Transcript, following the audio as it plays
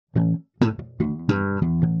Good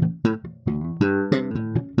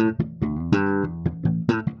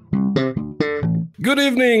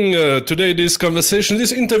evening. Today, this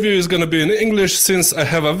interview is going to be in English since I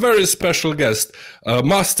have a very special guest, a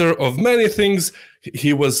master of many things.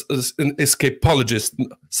 He was an escapologist.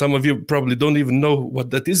 Some of you probably don't even know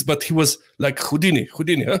what that is, but he was like Houdini,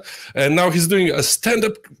 huh? And now he's doing a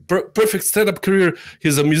perfect stand-up career.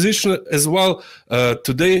 He's a musician as well.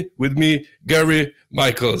 Today with me, Gary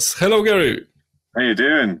Michaels. Hello, Gary. How you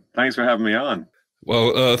doing? Thanks for having me on.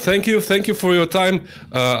 Well, thank you for your time.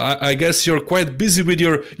 I guess you're quite busy with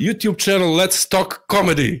your YouTube channel, Let's Talk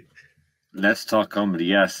Comedy. Let's Talk Comedy,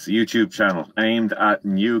 yes. YouTube channel aimed at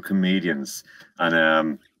new comedians.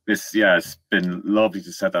 And it's been lovely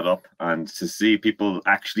to set that up, and to see people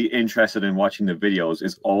actually interested in watching the videos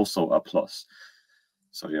is also a plus.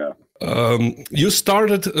 So, yeah. You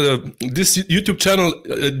started this YouTube channel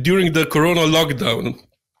during the Corona lockdown.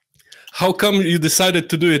 How come you decided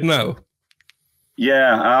to do it now?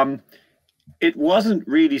 Yeah, it wasn't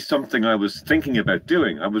really something I was thinking about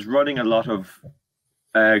doing. I was running a lot of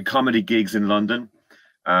comedy gigs in London.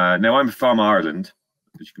 Now, I'm from Ireland,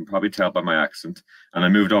 which you can probably tell by my accent, and I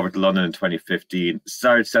moved over to London in 2015.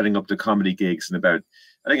 Started setting up the comedy gigs in about,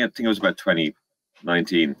 I think it was about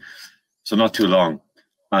 2019, so not too long.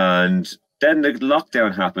 And then the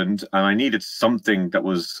lockdown happened, and I needed something that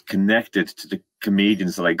was connected to the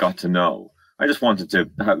comedians that I got to know. I just wanted to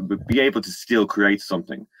be able to still create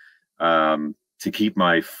something to keep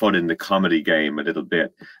my foot in the comedy game a little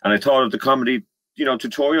bit. And I thought of the comedy,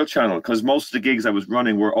 tutorial channel, because most of the gigs I was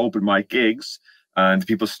running were open mic gigs and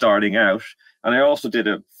people starting out. And I also did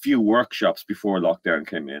a few workshops before lockdown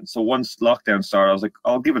came in. So once lockdown started, I was like,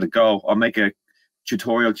 I'll give it a go. I'll make a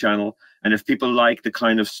tutorial channel. And if people like the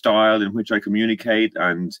kind of style in which I communicate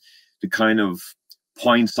and the kind of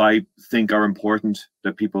points I think are important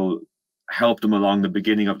that people help them along the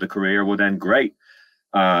beginning of the career, well then great.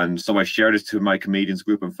 And so I shared it to my comedians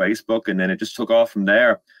group on Facebook, and then it just took off from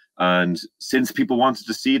there. And since people wanted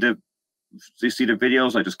to see the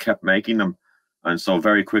videos, I just kept making them. And so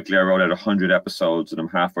very quickly I wrote out 100 episodes, and I'm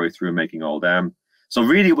halfway through making all them. So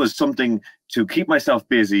really it was something to keep myself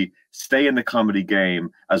busy, stay in the comedy game,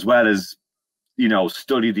 as well as,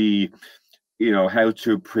 study the, how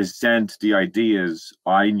to present the ideas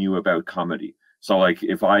I knew about comedy. So like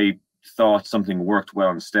if I thought something worked well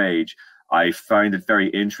on stage, I find it very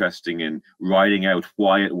interesting in writing out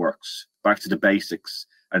why it works, back to the basics.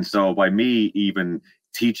 And so by me even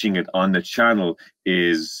teaching it on the channel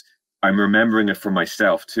I'm remembering it for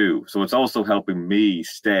myself too. So it's also helping me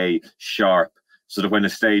stay sharp, so that when the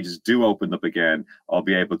stages do open up again, I'll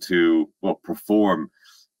be able to perform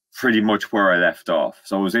pretty much where I left off.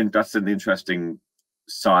 So that's an interesting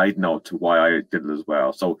side note to why I did it as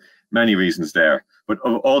well. So many reasons there, but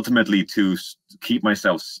ultimately to keep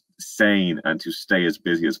myself sane and to stay as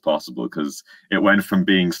busy as possible, because it went from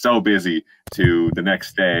being so busy to the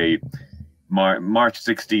next day, March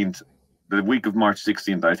 16th, the week of March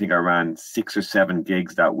 16th, I think I ran 6 or 7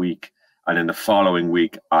 gigs that week. And in the following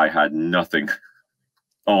week, I had nothing.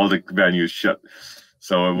 All the venues shut.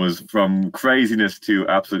 So it was from craziness to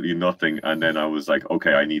absolutely nothing. And then I was like,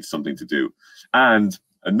 okay, I need something to do. And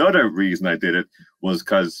another reason I did it was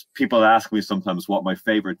because people ask me sometimes what my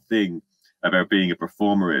favorite thing about being a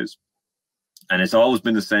performer is. And it's always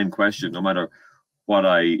been the same question, no matter what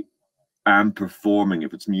I am performing,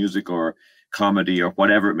 if it's music or comedy or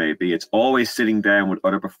whatever it may be. It's always sitting down with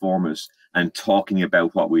other performers and talking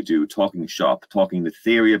about what we do, talking shop, talking the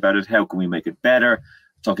theory about it, how can we make it better,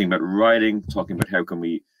 talking about writing, talking about how can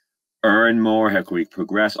we earn more, how can we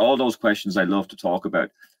progress, all those questions I love to talk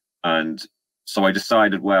about. And so I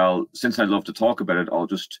decided, well, since I love to talk about it, I'll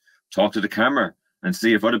just talk to the camera and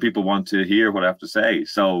see if other people want to hear what I have to say.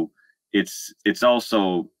 So it's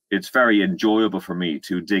very enjoyable for me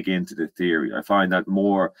to dig into the theory. I find that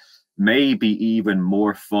maybe even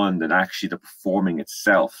more fun than actually the performing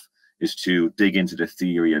itself, is to dig into the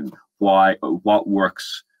theory and what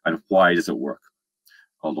works and why does it work.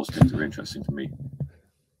 All those things are interesting to me.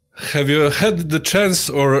 Have you had the chance,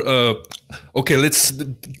 or okay,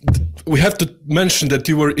 we have to mention that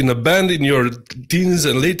you were in a band in your teens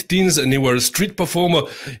and late teens, and you were a street performer.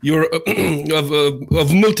 You're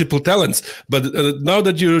of multiple talents. But now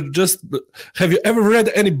that have you ever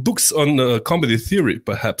read any books on comedy theory,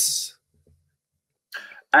 perhaps?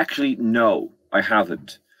 Actually, no, I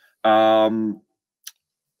haven't. I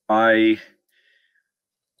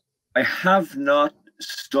have not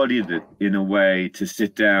studied it in a way to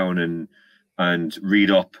sit down and read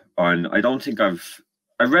up on. I don't think I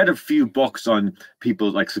read a few books on people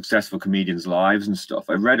like successful comedians' lives and stuff.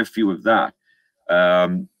 I read a few of that,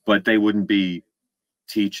 but they wouldn't be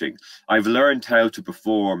teaching. I've learned how to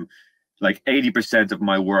perform. Like 80% of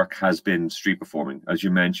my work has been street performing, as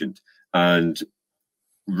you mentioned. And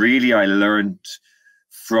really, I learned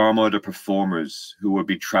from other performers who would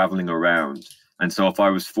be traveling around. And so if I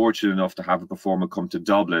was fortunate enough to have a performer come to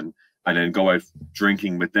Dublin and then go out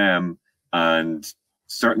drinking with them, and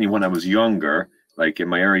certainly when I was younger, like in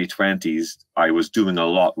my early 20s, I was doing a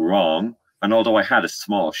lot wrong. And although I had a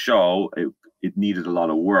small show, it needed a lot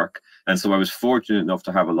of work. And so I was fortunate enough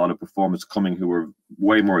to have a lot of performers coming who were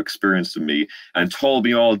way more experienced than me and told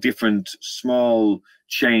me all different small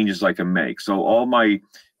changes I can make. So all my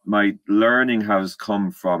learning has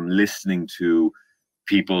come from listening to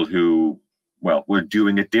people who, well, were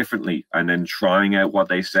doing it differently and then trying out what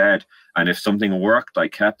they said. And if something worked, I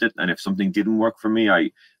kept it. And if something didn't work for me,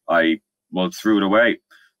 I threw it away.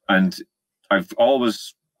 And I've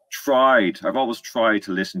always tried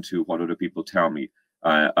to listen to what other people tell me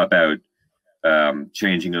about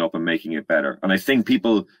changing it up and making it better. And I think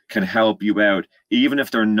people can help you out, even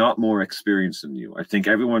if they're not more experienced than you. I think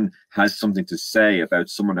everyone has something to say about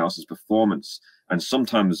someone else's performance. And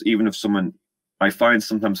sometimes, even if I find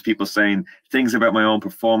sometimes people saying things about my own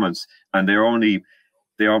performance, and they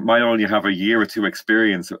might only have a year or two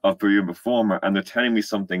experience of being a performer, and they're telling me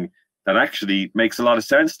something that actually makes a lot of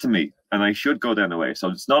sense to me, and I should go down the way. So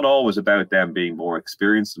it's not always about them being more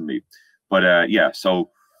experienced than me. But yeah, so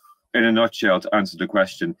in a nutshell, to answer the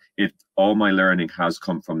question, all my learning has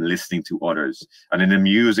come from listening to others. And in the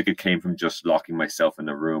music, it came from just locking myself in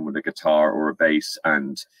a room with a guitar or a bass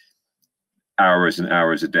and hours and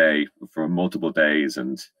hours a day for multiple days.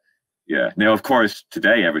 And yeah, now, of course,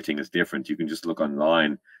 today everything is different. You can just look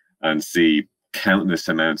online and see countless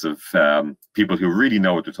amounts of people who really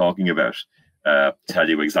know what they're talking about tell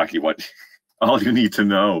you exactly what all you need to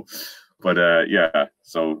know. But yeah,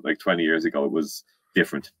 so like 20 years ago, it was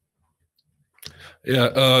different. Yeah,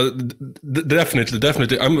 definitely.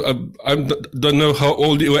 I don't know how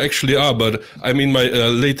old you actually are, but I'm in my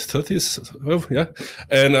late 30s. Oh, yeah,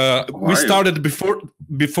 and we started before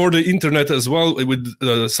the internet as well with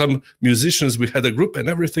some musicians. We had a group and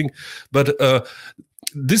everything, but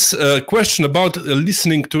this question about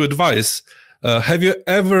listening to advice. Have you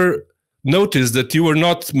ever noticed that you were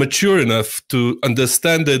not mature enough to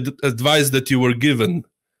understand the advice that you were given,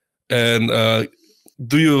 and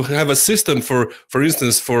do you have a system, for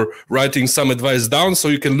instance, for writing some advice down so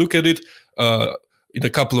you can look at it in a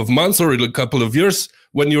couple of months or in a couple of years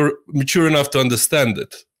when you're mature enough to understand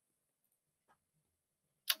it?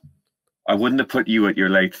 I wouldn't have put you at your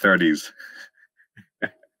late 30s.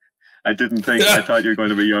 I didn't think. Yeah. I thought you were going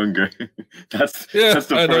to be younger. That's the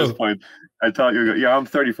first point. I thought you were. Yeah, I'm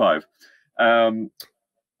 35.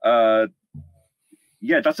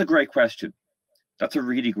 Yeah, that's a great question. That's a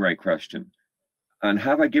really great question. And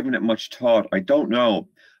have I given it much thought? I don't know.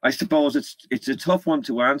 I suppose it's a tough one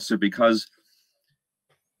to answer because,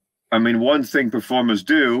 I mean, one thing performers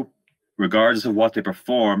do, regardless of what they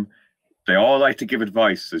perform, they all like to give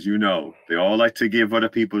advice, as you know. They all like to give other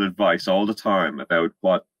people advice all the time about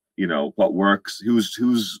what works,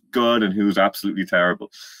 who's good and who's absolutely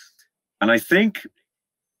terrible. And I think,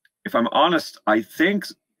 if I'm honest, I think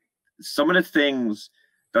some of the things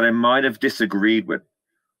that I might have disagreed with,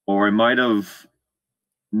 or I might have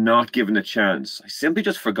not given a chance, I simply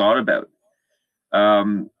just forgot about.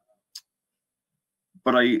 But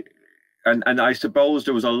I suppose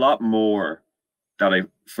there was a lot more that I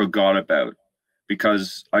forgot about,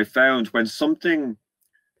 because I found when someone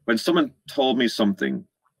told me something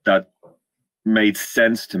that made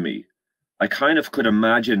sense to me, I kind of could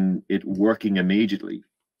imagine it working immediately.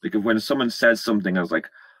 Like when someone said something, I was like,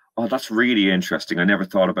 oh, that's really interesting. I never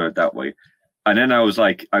thought about it that way. And then I was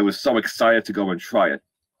so excited to go and try it.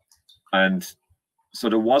 And so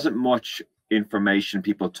there wasn't much information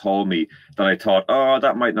people told me that I thought, oh,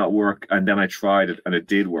 that might not work. And then I tried it and it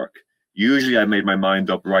did work. Usually I made my mind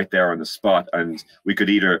up right there on the spot, and we could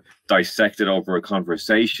either dissect it over a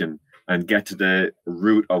conversation and get to the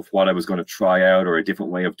root of what I was going to try out, or a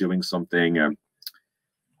different way of doing something.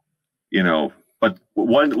 But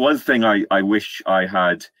one thing I wish I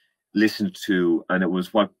had listened to, and it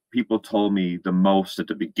was what people told me the most at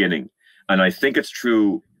the beginning, and I think it's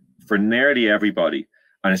true for nearly everybody,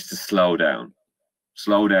 and it's to slow down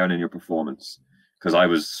in your performance. Because I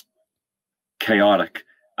was chaotic,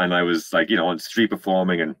 and I was on street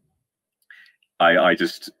performing, and I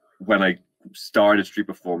just, when I started street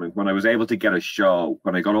performing, when I was able to get a show,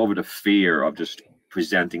 when I got over the fear of just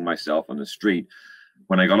presenting myself on the street,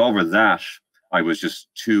 when I got over that, I was just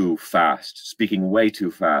too fast, speaking way too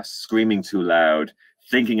fast, screaming too loud,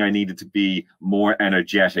 thinking I needed to be more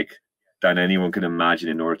energetic than anyone can imagine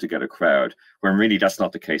in order to get a crowd, when really that's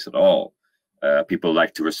not the case at all. People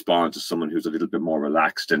like to respond to someone who's a little bit more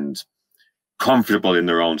relaxed and comfortable in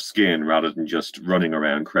their own skin rather than just running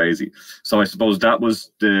around crazy. So I suppose that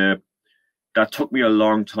took me a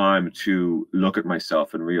long time to look at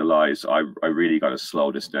myself and realize I really got to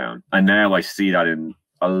slow this down. And now I see that in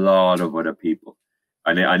a lot of other people.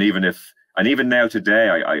 And even now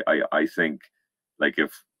today, I think, like,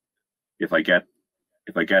 if I get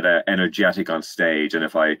energetic on stage, and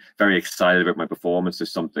if I very excited about my performance or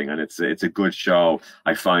something, and it's a good show,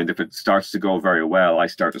 I find if it starts to go very well, I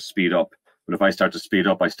start to speed up. But if I start to speed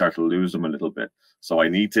up, I start to lose them a little bit. So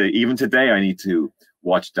even today, I need to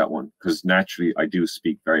watch that one, because naturally I do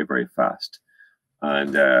speak very, very fast.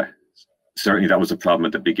 And certainly that was a problem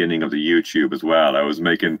at the beginning of the YouTube as well. I was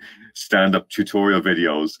making stand-up tutorial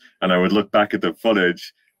videos, and I would look back at the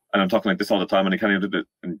footage, and I'm talking like this all the time, and I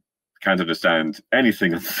can't understand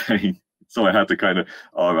anything I'm saying. So I had to kind of,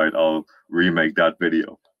 all right, I'll remake that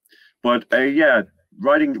video. But yeah,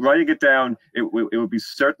 writing it down, it would be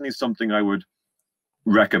certainly something I would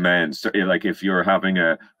recommend. So, like, if you're having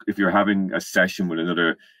a session with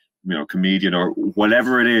another, comedian or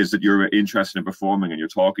whatever it is that you're interested in performing, and you're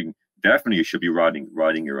talking, definitely you should be writing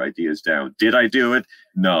your ideas down. Did I do it?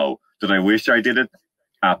 No. Did I wish I did it?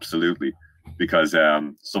 Absolutely. Because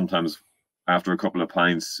sometimes after a couple of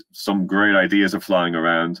pints, some great ideas are flying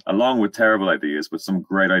around, along with terrible ideas, but some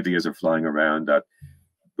great ideas are flying around that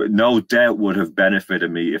no doubt would have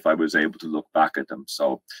benefited me if I was able to look back at them.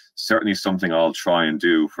 So certainly something I'll try and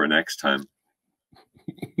do for next time.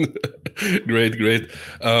 Great.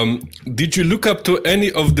 Did you look up to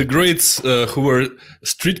any of the greats who were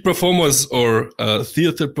street performers or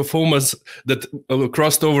theater performers that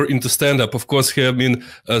crossed over into stand-up? Of course, here have been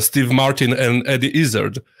Steve Martin and Eddie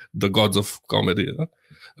Izzard, the gods of comedy.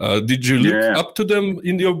 Did you look up to them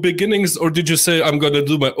in your beginnings, or did you say, I'm going to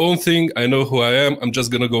do my own thing, I know who I am, I'm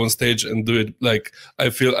just going to go on stage and do it like I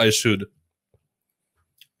feel I should?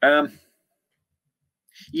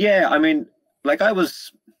 Yeah, I mean, like,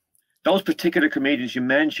 those particular comedians you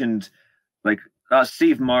mentioned, like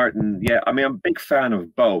Steve Martin, yeah, I mean, I'm a big fan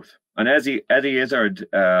of both. And Eddie Izzard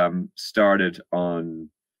started on,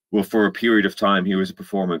 well, for a period of time, he was a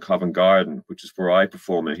performer in Covent Garden, which is where I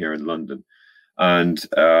perform here in London. And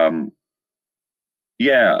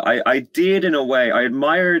yeah, I did, in a way.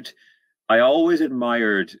 I always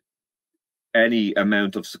admired any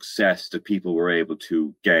amount of success that people were able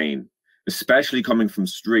to gain, especially coming from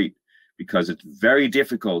street, because it's very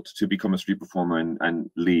difficult to become a street performer and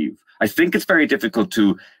leave. I think it's very difficult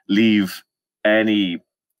to leave any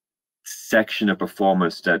section of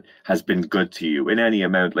performance that has been good to you in any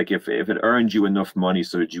amount. Like, if it earned you enough money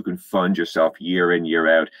so that you can fund yourself year in, year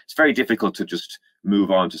out, it's very difficult to just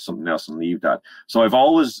move on to something else and leave that. So I've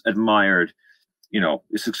always admired,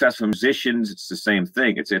 successful musicians. It's the same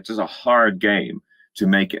thing. It's just a hard game to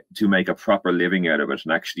make a proper living out of it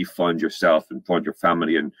and actually fund yourself and fund your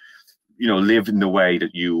family and live in the way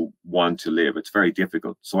that you want to live. It's very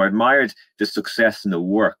difficult. So I admired the success in the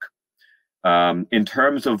work. In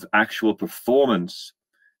terms of actual performance,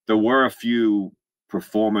 there were a few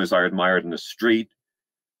performers I admired in the street.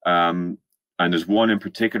 And there's one in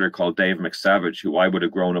particular called Dave McSavage, who I would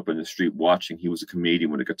have grown up in the street watching. He was a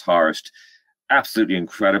comedian with a guitarist. Absolutely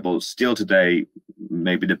incredible. Still today,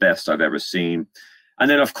 maybe the best I've ever seen. And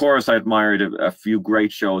then, of course, I admired a few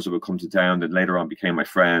great shows that would come to town that later on became my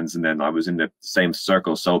friends. And then I was in the same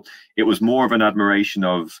circle. So it was more of an admiration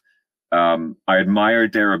of, I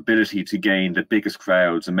admired their ability to gain the biggest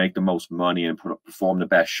crowds and make the most money and perform the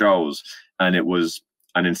best shows. And it was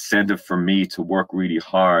an incentive for me to work really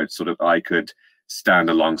hard so that I could stand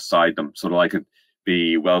alongside them, so that I could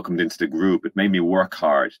be welcomed into the group. It made me work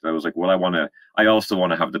hard. I was like, well, I also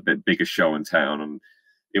want to have the biggest show in town. And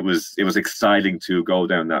it was exciting to go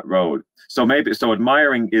down that road. So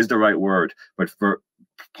admiring is the right word, but for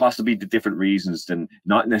possibly the different reasons than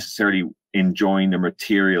not necessarily enjoying the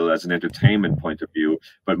material as an entertainment point of view,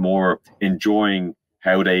 but more enjoying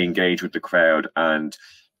how they engage with the crowd and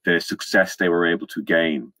the success they were able to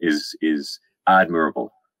gain is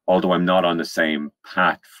admirable. Although I'm not on the same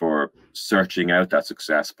path for searching out that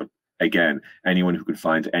success, but again, anyone who can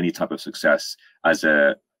find any type of success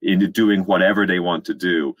in doing whatever they want to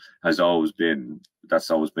do that's always been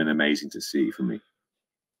amazing to see for me.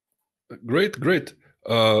 Great.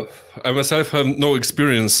 I myself have no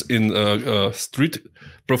experience in street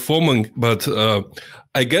performing, but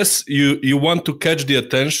I guess you want to catch the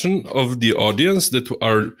attention of the audience that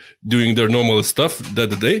are doing their normal stuff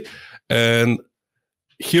that day. And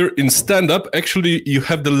here in stand-up, actually, you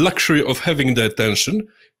have the luxury of having the attention,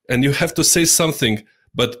 and you have to say something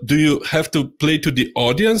But do you have to play to the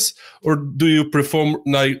audience, or do you perform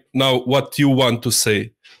now what you want to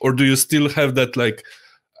say? Or do you still have that, like,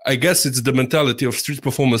 I guess it's the mentality of street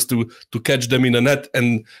performers to catch them in a net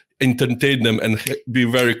and entertain them and be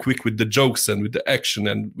very quick with the jokes and with the action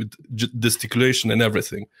and with gesticulation and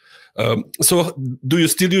everything. So do you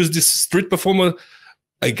still use this street performer,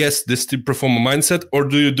 I guess, this street performer mindset, or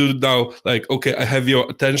do you do now like, okay, I have your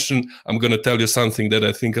attention, I'm going to tell you something that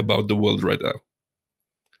I think about the world right now?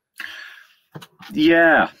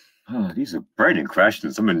 Yeah. Oh, these are burning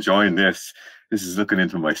questions. I'm enjoying this. This is looking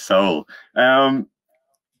into my soul.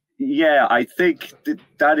 Yeah, I think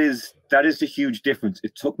that is the huge difference.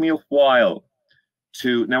 It took me a while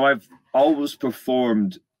to, now I've always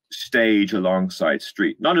performed stage alongside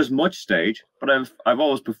street, not as much stage, but I've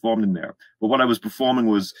always performed in there. But what I was performing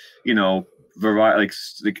was, you know, variety,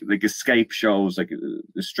 like escape shows, like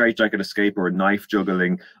a straitjacket escape or a knife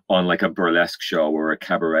juggling on like a burlesque show or a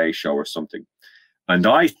cabaret show or something. And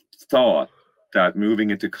I thought that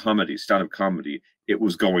moving into comedy, stand-up comedy, it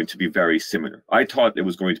was going to be very similar. I thought it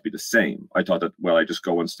was going to be the same. I thought that, well, I just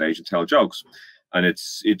go on stage and tell jokes, and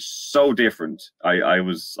it's so different. I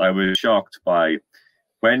was shocked by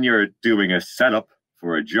when you're doing a setup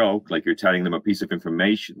for a joke, like you're telling them a piece of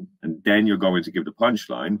information, and then you're going to give the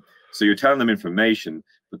punchline. So you're telling them information,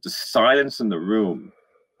 but the silence in the room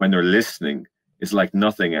when they're listening is like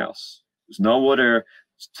nothing else. There's no other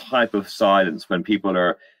type of silence when people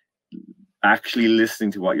are actually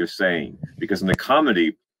listening to what you're saying, because in the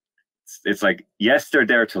comedy it's like, yes, they're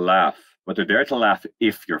there to laugh, but they're there to laugh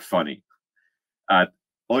if you're funny. At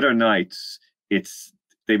other nights, it's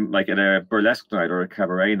they like at a burlesque night or a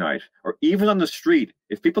cabaret night, or even on the street,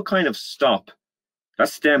 if people kind of stop,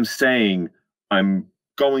 that's them saying, I'm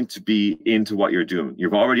going to be into what you're doing,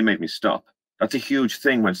 you've already made me stop. That's a huge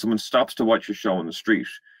thing when someone stops to watch your show on the street,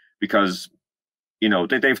 because you know,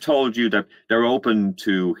 they've told you that they're open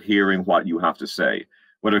to hearing what you have to say.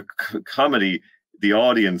 With a comedy, the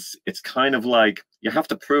audience, it's kind of like you have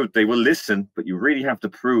to prove they will listen, but you really have to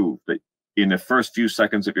prove that in the first few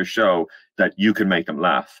seconds of your show that you can make them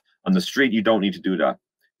laugh. On the street, you don't need to do that.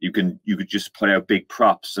 You could just put out big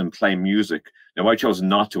props and play music. Now, I chose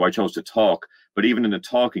not to. I chose to talk. But even in the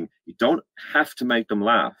talking, you don't have to make them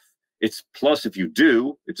laugh. It's plus, if you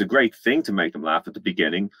do, it's a great thing to make them laugh at the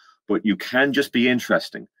beginning. But you can just be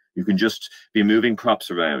interesting. You can just be moving props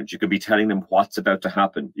around. You can be telling them what's about to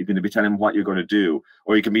happen. You can be telling them what you're going to do.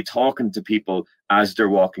 Or you can be talking to people as they're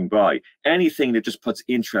walking by. Anything that just puts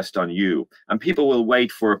interest on you. And people will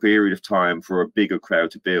wait for a period of time for a bigger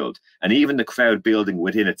crowd to build. And even the crowd building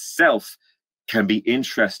within itself can be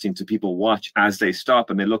interesting to people watch as they stop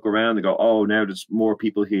and they look around and go, oh, now there's more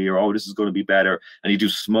people here. Oh, this is going to be better. And you do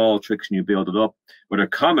small tricks and you build it up. With a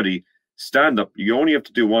comedy, stand-up, you only have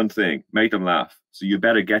to do one thing, make them laugh. So you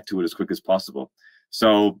better get to it as quick as possible.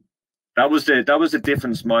 So that was the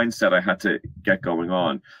different mindset I had to get going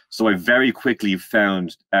on. So I very quickly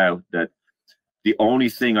found out that the only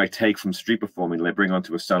thing I take from street performing that I bring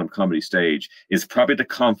onto a stand-up comedy stage is probably the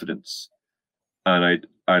confidence and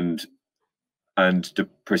the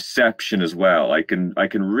perception as well. I can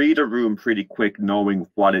read a room pretty quick knowing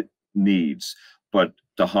what it needs, but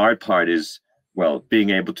the hard part is, well,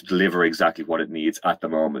 being able to deliver exactly what it needs at the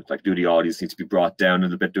moment. Like, do the audience need to be brought down a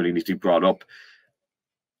little bit? Do they need to be brought up?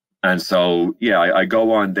 And so, yeah, I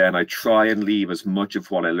go on then. I try and leave as much of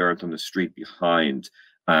what I learned on the street behind.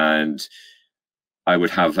 And I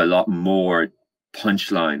would have a lot more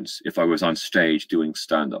punchlines if I was on stage doing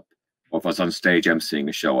stand-up. Or if I was on stage emceeing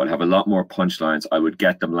a show, I'd have a lot more punchlines. I would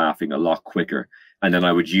get them laughing a lot quicker. And then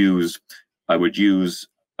I would use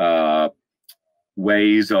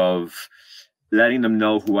ways of letting them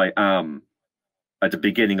know who I am at the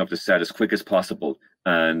beginning of the set as quick as possible.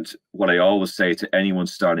 And what I always say to anyone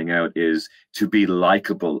starting out is to be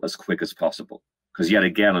likable as quick as possible. Because yet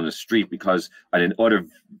again, on the street, because and in other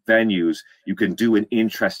venues, you can do an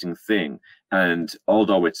interesting thing. And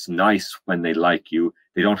although it's nice when they like you,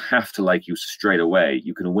 they don't have to like you straight away.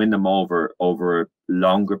 You can win them over a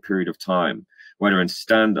longer period of time. Whether in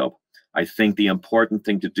stand-up, I think the important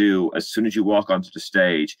thing to do as soon as you walk onto the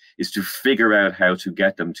stage is to figure out how to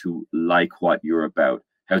get them to like what you're about,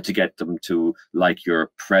 how to get them to like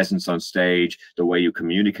your presence on stage, the way you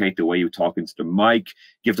communicate, the way you talk into the mic,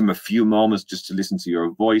 give them a few moments just to listen to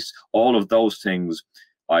your voice. All of those things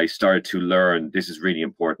I started to learn, this is really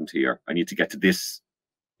important here. I need to get to this,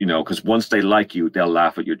 you know, because once they like you, they'll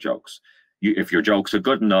laugh at your jokes. If your jokes are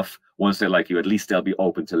good enough, once they like you, at least they'll be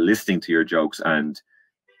open to listening to your jokes, and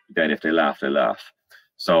then if they laugh, they laugh.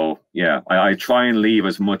 So yeah, I try and leave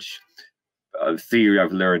as much theory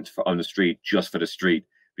I've learned on the street just for the street.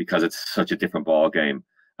 because it's such a different ball game.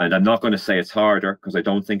 And I'm not going to say it's harder, because I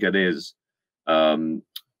don't think it is,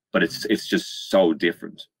 but it's just so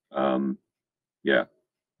different. Yeah.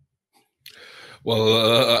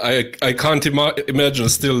 Well, I can't imagine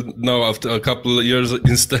still now, after a couple of years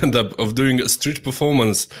in stand-up, of doing a street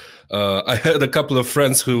performance. I had a couple of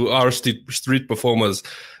friends who are street performers,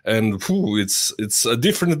 and it's a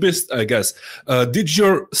different beast, I guess. Did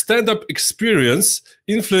your stand-up experience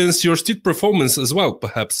influence your street performance as well,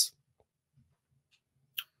 perhaps?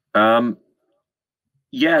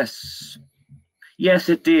 Yes,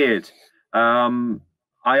 it did. I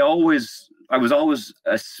was always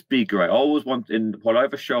a speaker. I always wanted, in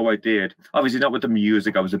whatever show I did, obviously not with the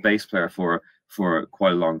music. I was a bass player for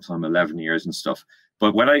quite a long time, 11 years and stuff.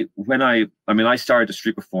 But when I started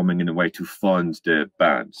street performing in a way to fund the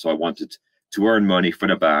band. So I wanted to earn money for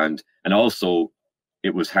the band, and also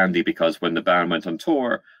it was handy because when the band went on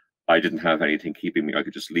tour, I didn't have anything keeping me. I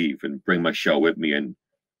could just leave and bring my show with me and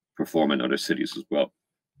perform in other cities as well.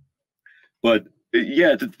 But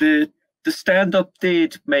yeah, the stand-up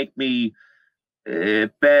did make me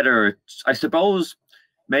better, I suppose.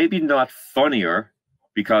 Maybe not funnier,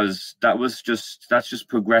 because that's just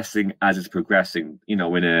progressing as it's progressing, you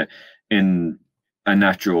know, in a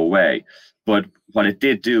natural way. But what it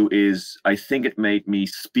did do is, I think it made me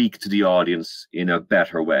speak to the audience in a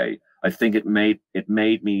better way. I think it made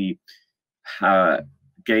me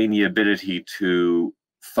gain the ability to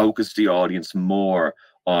focus the audience more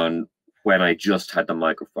on when I just had the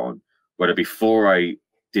microphone. Whether before I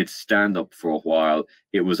did stand up for a while,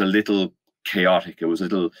 it was a little chaotic.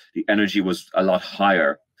 The energy was a lot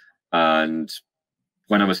higher. And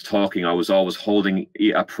when I was talking, I was always holding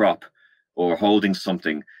a prop or holding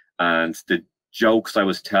something. And the jokes I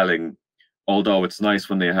was telling, although it's nice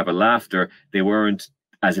when they have a laughter, they weren't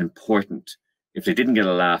as important. If they didn't get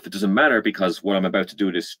a laugh, it doesn't matter, because what I'm about to do,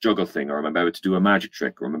 this juggle thing, or I'm about to do a magic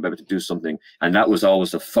trick, or I'm about to do something. And that was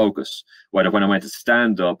always the focus. Whether when I went to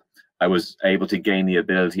stand up, I was able to gain the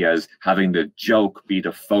ability as having the joke be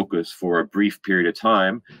the focus for a brief period of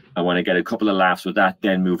time. And when I get a couple of laughs with that,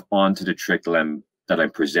 then move on to the trick that I'm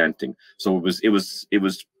presenting. So it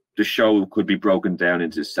was the show could be broken down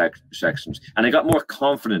into sections, and I got more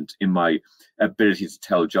confident in my ability to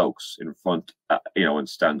tell jokes in front, in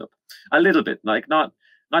stand up. A little bit, like not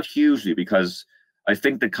hugely, because I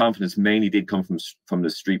think the confidence mainly did come from the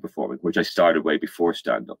street performing, which I started way before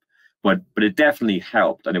stand up. But it definitely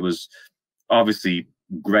helped, and it was obviously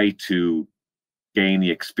great to gain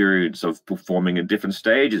the experience of performing in different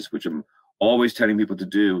stages, which I'm always telling people to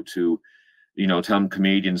do, to tell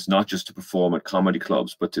comedians not just to perform at comedy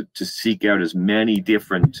clubs, but to seek out as many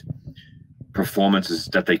different performances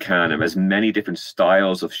that they can, and as many different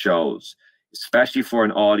styles of shows, especially for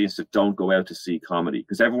an audience that don't go out to see comedy,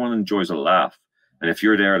 because everyone enjoys a laugh. And if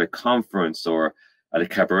you're there at a conference or at a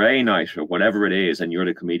cabaret night or whatever it is, and you're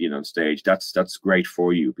the comedian on stage, that's great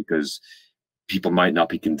for you, because people might not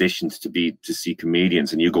be conditioned to see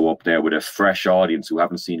comedians, and you go up there with a fresh audience who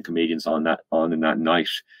haven't seen comedians on in that night,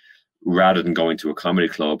 rather than going to a comedy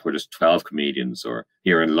club where there's 12 comedians, or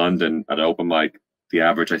here in London at open mic, the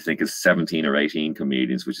average I think is 17 or 18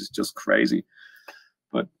 comedians, which is just crazy.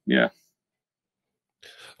 But yeah.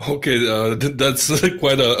 Okay, that's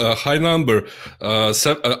quite a high number. Are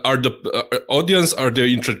the audience, are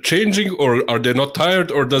they interchanging, or are they not tired,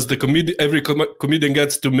 or does every comedian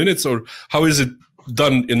gets 2 minutes, or how is it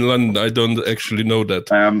done in London? I don't actually know that.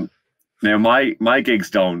 Now my gigs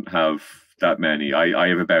don't have that many. I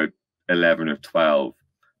have about 11 or 12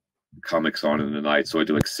 comics on in the night, so I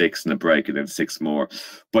do like 6 in a break and then 6 more.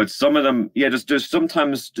 But some of them, yeah, there's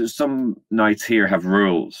sometimes some nights here have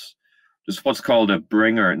rules. There's what's called a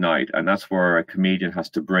bringer night, and that's where a comedian has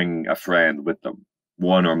to bring a friend with them,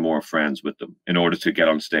 one or more friends with them, in order to get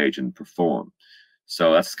on stage and perform.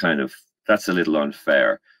 So that's a little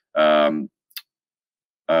unfair. And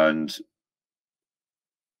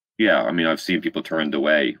yeah, I mean, I've seen people turned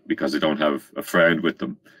away because they don't have a friend with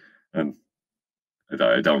them, and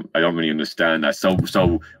I don't really understand that.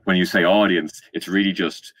 So when you say audience, it's really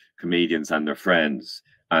just comedians and their friends,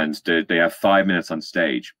 and they have 5 minutes on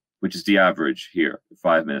stage, which is the average here,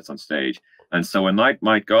 5 minutes on stage. And so a night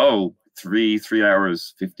might go 3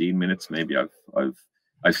 hours, 15 minutes. Maybe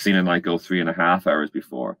I've seen a night go 3.5 hours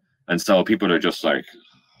before. And so people are just like,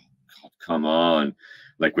 God, come on,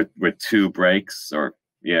 like with 2 breaks, or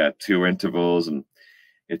 2 intervals. And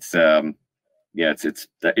it's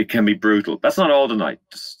it can be brutal. That's not all the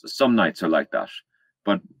nights. Some nights are like that.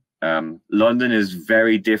 But London is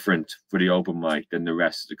very different for the open mic than the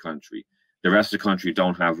rest of the country. The rest of the country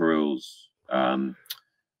don't have rules, and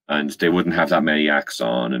and they wouldn't have that many acts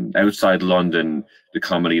on. And outside London, the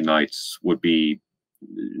comedy nights would be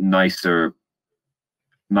nicer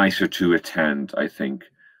to attend, I think.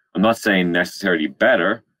 I'm not saying necessarily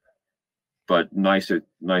better, but nicer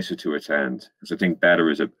to attend. Because I think better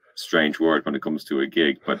is a strange word when it comes to a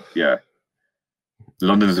gig. But yeah,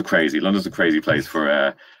 London's a crazy place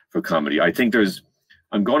for comedy. I think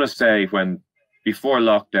I'm going to say before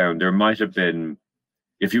lockdown, there might have been,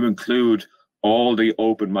 if you include all the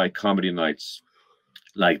open mic comedy nights,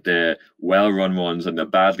 like the well-run ones and the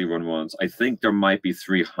badly run ones, I think there might be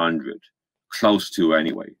 300, close to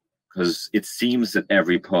anyway, because it seems that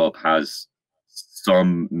every pub has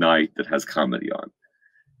some night that has comedy on.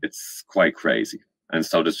 It's quite crazy, and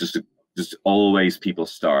so there's just always people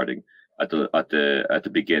starting at the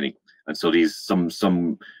beginning, and so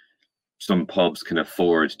some pubs can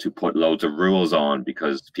afford to put loads of rules on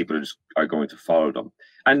because people are going to follow them.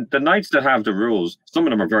 And the nights that have the rules, some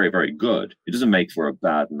of them are very, very good. It doesn't make for a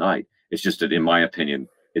bad night. It's just that, in my opinion,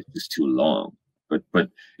 it's just too long.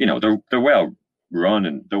 But you know, they're well run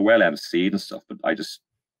and they're well emceed and stuff. But I just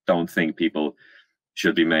don't think people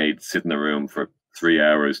should be made sit in a room for 3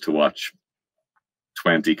 hours to watch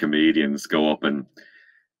 20 comedians go up and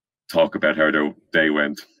talk about how their day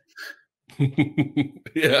went.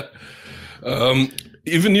 Yeah.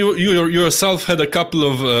 Even you yourself had a couple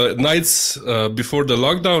of nights before the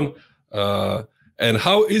lockdown. And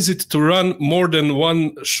how is it to run more than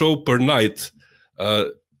one show per night?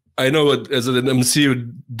 I know as an MC, you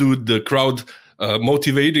do the crowd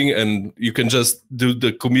motivating, and you can just do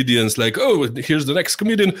the comedians like, oh, here's the next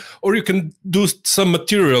comedian, or you can do some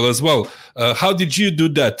material as well. How did you do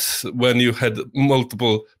that when you had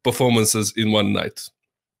multiple performances in one night?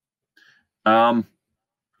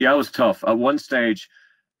 Yeah, it was tough. At one stage,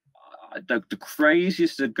 the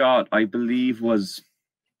craziest it got, I believe, was,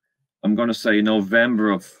 I'm going to say November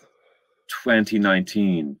of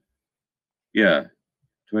 2019. Yeah.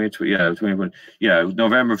 2020. Yeah,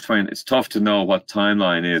 November of 20. It's tough to know what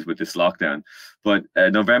timeline is with this lockdown, but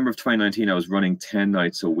November of 2019, I was running 10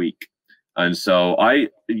 nights a week, and so I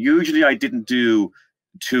didn't do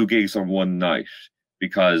 2 gigs on one night,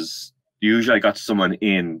 because usually I got someone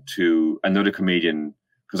in to another comedian,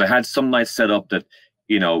 because I had some nights set up that,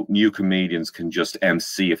 you know, new comedians can just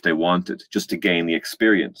MC if they wanted, just to gain the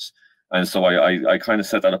experience, and so I kind of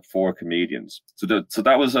set that up for comedians. So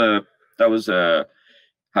that was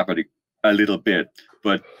happening a little bit,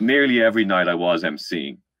 but nearly every night I was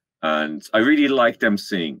MCing, and I really liked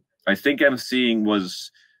MCing. I think MCing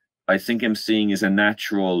is a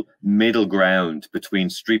natural middle ground between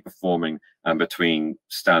street performing and between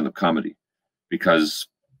stand-up comedy, because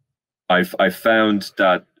I found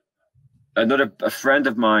that a friend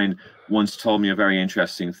of mine once told me a very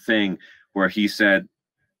interesting thing, where he said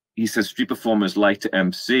street performers like to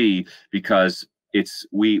MC because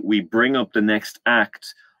we bring up the next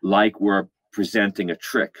act like we're presenting a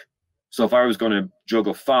trick. So if I was going to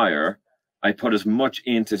juggle fire, I put as much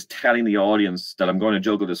into telling the audience that I'm going to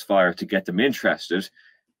juggle this fire to get them interested,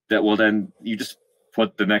 that, well, then you just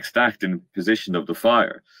put the next act in position of the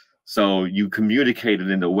fire. So you communicate it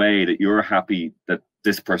in a way that you're happy that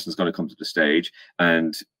this person's going to come to the stage.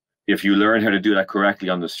 And if you learn how to do that correctly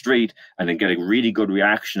on the street, and then get a really good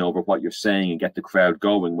reaction over what you're saying and get the crowd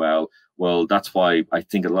going, well, that's why I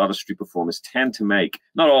think a lot of street performers tend to make,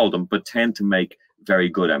 not all of them, but tend to make very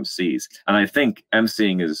good MCs. And I think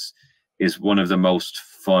MCing is one of the most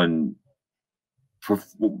fun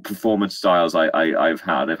performance styles I've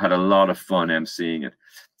had. I've had a lot of fun MCing it.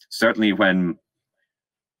 Certainly when,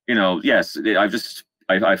 you know, yes,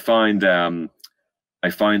 I found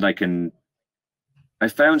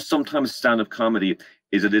sometimes stand-up comedy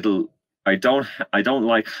is a little, I don't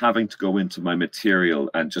like having to go into my material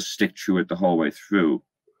and just stick through it the whole way through.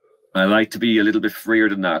 I like to be a little bit freer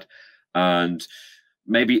than that, and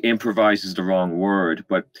maybe improvise is the wrong word,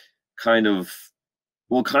 but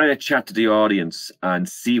we'll kind of chat to the audience and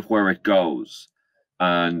see where it goes.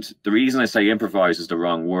 And the reason I say improvise is the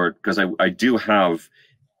wrong word, because I do have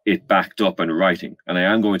it backed up in writing, and I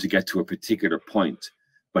am going to get to a particular point.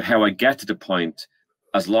 But how I get to the point,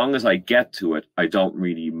 as long as I get to it, I don't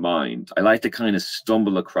really mind. I like to kind of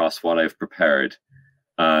stumble across what I've prepared,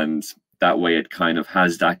 and that way it kind of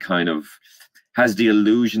has has the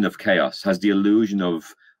illusion of chaos, has the illusion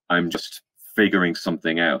of I'm just figuring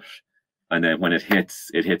something out. And then when it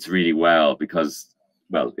hits really well, because,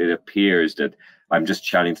 well, it appears that I'm just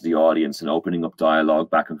chatting to the audience and opening up dialogue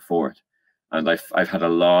back and forth. And I've had a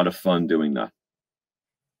lot of fun doing that.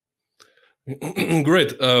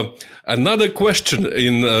 Great. Another question.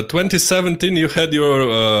 In 2017, you had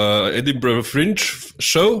your Edinburgh Fringe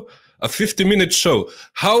show. a 50-minute show.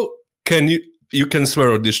 How can you can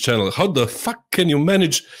swear on this channel, how the fuck can you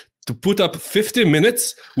manage to put up 50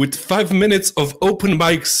 minutes with 5 minutes of open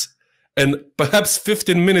mics and perhaps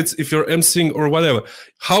 15 minutes if you're emceeing or whatever?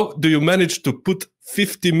 How do you manage to put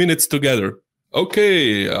 50 minutes together?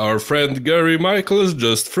 Okay, our friend Gary Michaels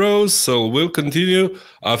just froze, so we'll continue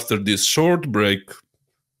after this short break.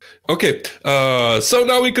 Okay, so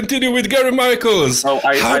now we continue with Gary Michaels. Oh,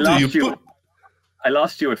 I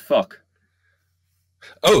lost you at fuck.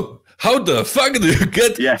 Oh, how the fuck do you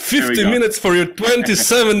get 50 minutes for your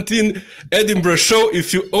 2017 Edinburgh show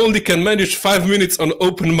if you only can manage 5 minutes on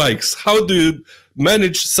open mics? How do you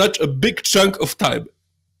manage such a big chunk of time?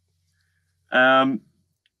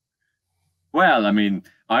 Well, I mean,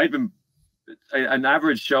 an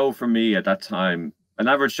average show for me at that time, an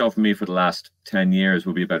average show for me for the last 10 years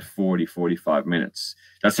would be about 40, 45 minutes.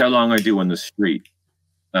 That's how long I do on the street.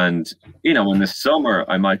 And, you know, in the summer,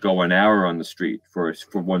 I might go an hour on the street for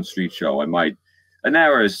one street show. An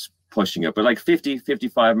hour is pushing it, but like 50,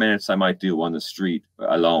 55 minutes I might do on the street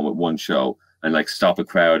alone with one show and like stop a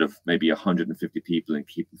crowd of maybe 150 people and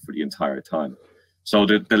keep them for the entire time. So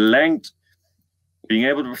the length, being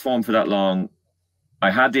able to perform for that long,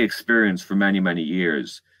 I had the experience for many, many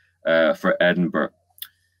years for Edinburgh.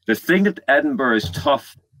 The thing that Edinburgh is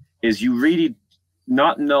tough is you really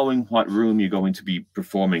not knowing what room you're going to be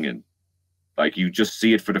performing in. Like you just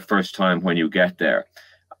see it for the first time when you get there.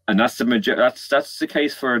 And that's the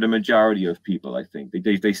case for the majority of people, I think.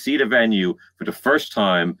 They see the venue for the first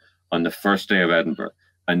time on the first day of Edinburgh,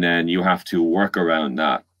 and then you have to work around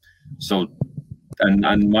that. So,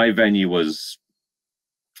 and my venue was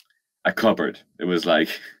a cupboard. It was like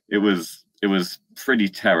it was pretty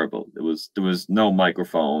terrible. There was no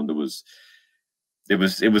microphone. It was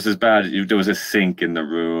as bad. There was a sink in the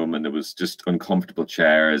room, and there was just uncomfortable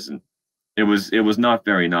chairs, and it was not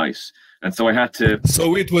very nice. And so I had to.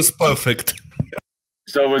 So it was perfect.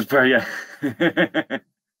 So it was yeah.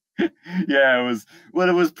 Yeah, it was. Well,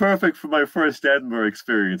 it was perfect for my first Edinburgh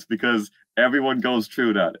experience because everyone goes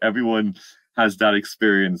through that. Everyone has that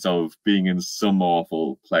experience of being in some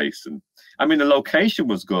awful place. And I mean, the location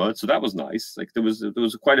was good, so that was nice. Like there was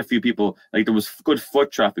quite a few people. Like there was good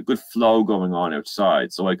foot traffic, good flow going on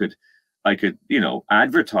outside, so I could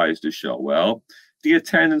advertise the show well. The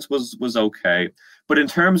attendance was okay, but in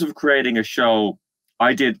terms of creating a show,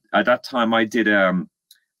 I did a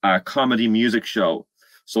comedy music show.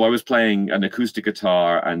 So I was playing an acoustic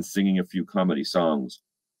guitar and singing a few comedy songs.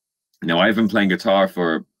 Now I've been playing guitar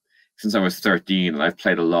since I was 13, and I've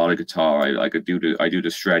played a lot of guitar. I do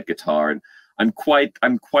the shred guitar, and I'm quite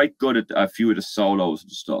good at a few of the solos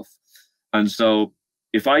and stuff. And so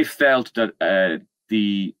if I felt that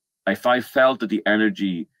the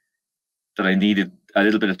energy that I needed a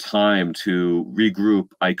little bit of time to regroup,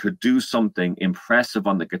 I could do something impressive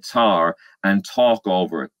on the guitar and talk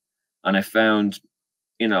over it. And I found,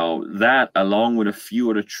 that along with a few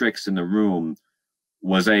of the tricks in the room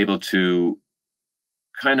was able to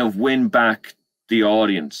kind of win back the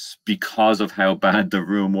audience because of how bad the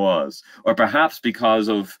room was, or perhaps because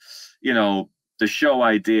of, the show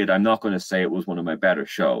I did. I'm not going to say it was one of my better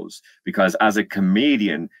shows, because as a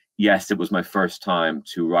comedian, yes, it was my first time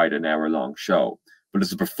to write an hour-long show. But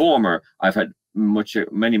as a performer, I've had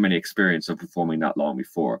many experience of performing that long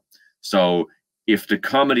before. So if the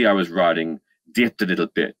comedy I was writing dipped a little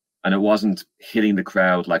bit and it wasn't hitting the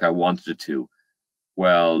crowd like I wanted it to,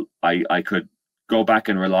 well, I could go back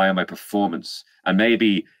and rely on my performance and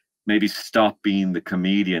maybe stop being the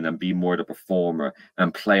comedian and be more the performer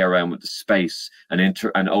and play around with the space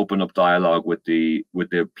and open up dialogue with the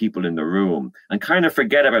people in the room and kind of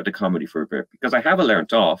forget about the comedy for a bit, because I have it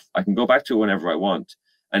learnt off. I can go back to it whenever I want.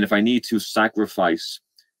 And if I need to sacrifice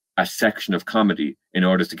a section of comedy in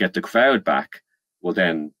order to get the crowd back, well,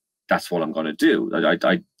 then that's what I'm going to do.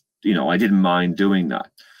 I didn't mind doing that.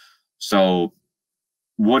 So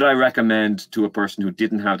would I recommend to a person who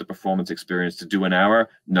didn't have the performance experience to do an hour?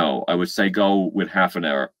 No, I would say go with half an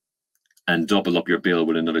hour and double up your bill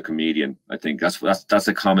with another comedian. I think that's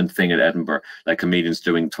a common thing at Edinburgh, like comedians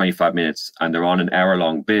doing 25 minutes and they're on an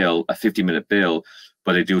hour-long bill, a 50-minute bill,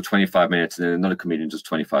 but they do 25 minutes and then another comedian does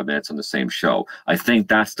 25 minutes on the same show. I think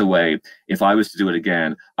that's the way. If I was to do it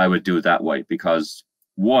again, I would do it that way, because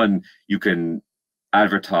one, you can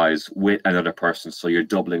advertise with another person, so you're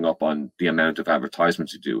doubling up on the amount of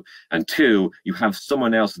advertisements you do, and two, you have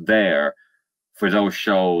someone else there for those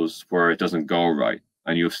shows where it doesn't go right,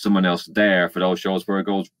 and you have someone else there for those shows where it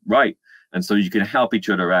goes right, and so you can help each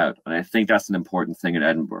other out. And I think that's an important thing in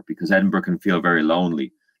Edinburgh, because Edinburgh can feel very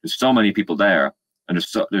lonely. There's so many people there, and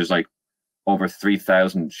there's like over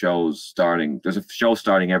 3,000 shows starting. There's a show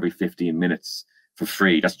starting every 15 minutes for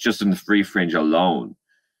free. That's just in the free fringe alone.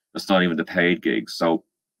 That's not even the paid gigs. So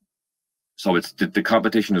it's the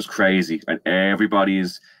competition is crazy, and everybody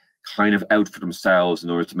is kind of out for themselves in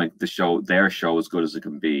order to make their show as good as it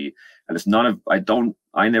can be. And it's not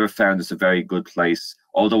I never found this a very good place.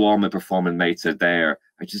 Although all my performing mates are there,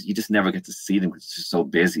 you just never get to see them because it's just so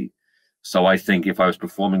busy. So I think if I was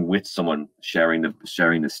performing with someone sharing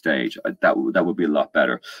the stage, that would be a lot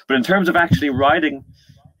better. But in terms of actually writing,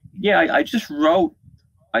 yeah, I just wrote.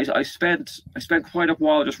 I spent quite a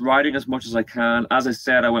while just writing as much as I can. As I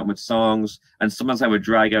said, I went with songs, and sometimes I would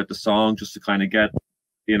drag out the song just to kind of get,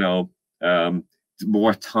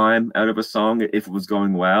 more time out of a song. If it was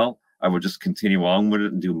going well, I would just continue on with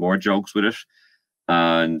it and do more jokes with it.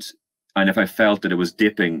 And if I felt that it was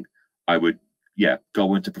dipping, I would,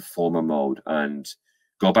 go into performer mode and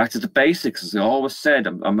go back to the basics. As I always said,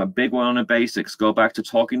 I'm a big one on the basics. Go back to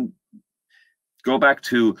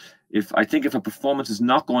if a performance is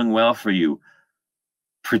not going well for you,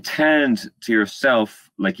 pretend to yourself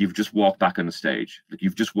like you've just walked back on the stage, like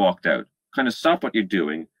you've just walked out. Kind of stop what you're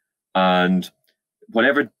doing, and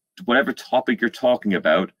whatever topic you're talking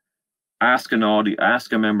about, ask a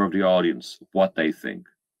member of the audience what they think.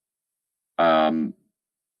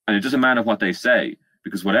 And it doesn't matter what they say,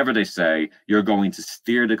 because whatever they say, you're going to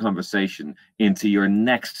steer the conversation into your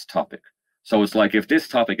next topic. So it's like, if this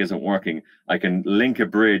topic isn't working, I can link a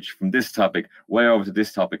bridge from this topic way over to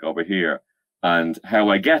this topic over here. And how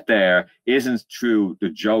I get there isn't through the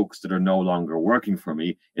jokes that are no longer working for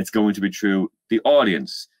me. It's going to be through the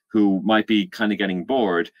audience, who might be kind of getting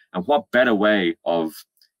bored. And what better way of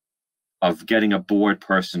getting a bored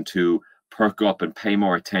person to perk up and pay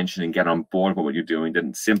more attention and get on board with what you're doing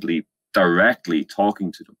than simply directly talking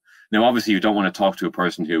to them. Now, obviously, you don't want to talk to a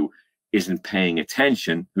person who isn't paying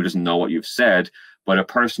attention, who doesn't know what you've said, but a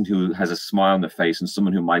person who has a smile on their face and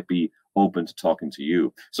someone who might be open to talking to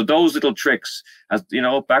you. So those little tricks, as you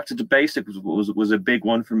know, back to the basics was a big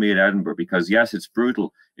one for me at Edinburgh, because yes, it's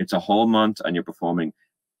brutal. It's a whole month and you're performing.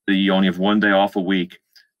 You only have one day off a week.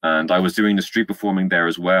 And I was doing the street performing there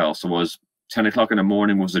as well. So it was 10 o'clock in the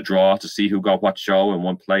morning was a draw to see who got what show in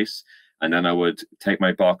one place. And then I would take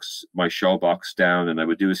my show box down, and I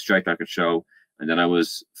would do a straight jacket show. And then I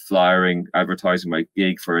was flyering, advertising my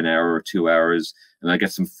gig for an hour or 2 hours. And I'd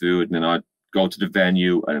get some food, and then I'd go to the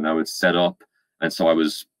venue, and then I would set up. And so I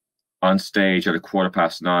was on stage at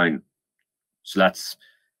 9:15. So that's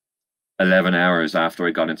 11 hours after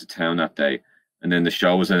I got into town that day. And then the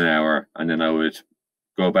show was an hour, and then I would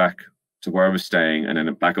go back to where I was staying, and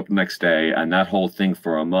then back up the next day, and that whole thing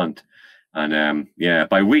for a month. And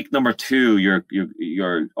by week number 2,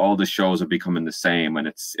 you're all the shows are becoming the same, and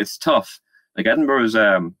it's tough. Like Edinburgh is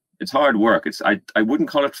it's hard work. I wouldn't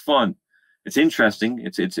call it fun. It's interesting.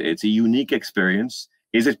 It's a unique experience.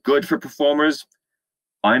 Is it good for performers?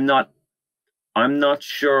 I'm not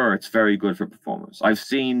sure it's very good for performers. I've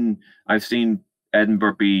seen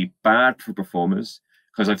Edinburgh be bad for performers,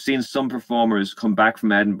 because I've seen some performers come back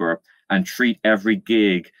from Edinburgh and treat every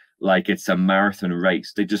gig like it's a marathon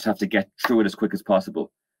race. They just have to get through it as quick as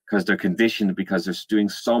possible, because they're conditioned, because they're doing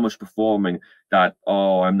so much performing that,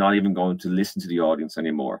 I'm not even going to listen to the audience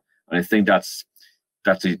anymore. And I think that's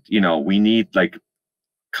we need, like,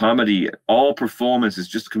 comedy. All performance is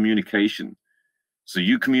just communication. So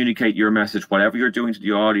you communicate your message, whatever you're doing to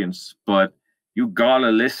the audience, but you gotta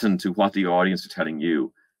listen to what the audience are telling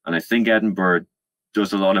you. And I think Edinburgh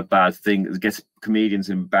does a lot of bad things. It gets comedians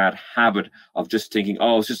in bad habit of just thinking,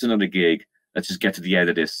 it's just another gig. Let's just get to the end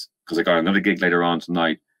of this, because I got another gig later on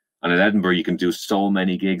tonight. And at Edinburgh, you can do so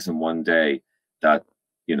many gigs in one day that,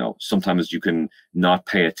 sometimes you can not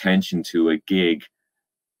pay attention to a gig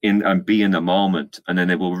and be in the moment. And then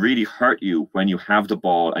it will really hurt you when you have the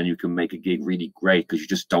ball and you can make a gig really great, because you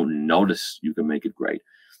just don't notice you can make it great.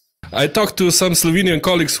 I talked to some Slovenian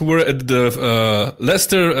colleagues who were at the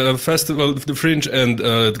Leicester Festival of the Fringe and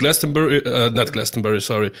Glastonbury, not Glastonbury,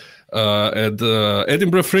 sorry, at the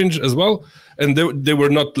Edinburgh Fringe as well. And they were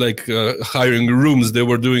not like hiring rooms. They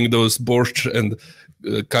were doing those borscht and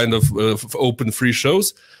kind of open free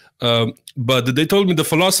shows. But they told me the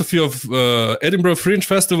philosophy of Edinburgh Fringe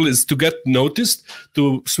Festival is to get noticed,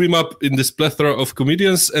 to swim up in this plethora of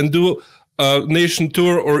comedians and do nation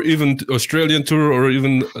tour, or even Australian tour, or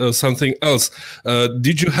even something else.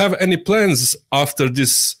 Did you have any plans after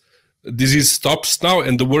this disease stops now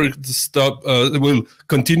and the work will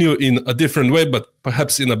continue in a different way, but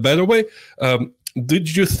perhaps in a better way?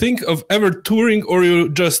 Did you think of ever touring, or you're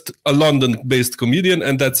just a London-based comedian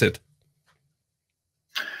and that's it?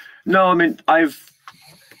 No, I mean, I've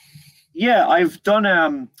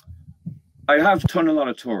done I have done a lot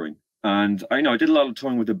of touring, and I know I did a lot of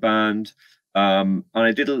touring with the band, and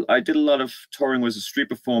I did a lot of touring as a street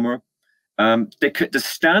performer. The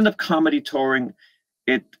stand-up comedy touring,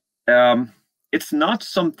 it um, it's not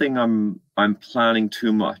something I'm planning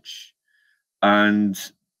too much. And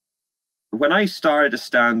when I started a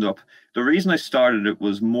stand-up, the reason I started it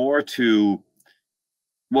was more to,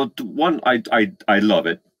 well, one, I love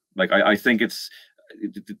it. Like I think it's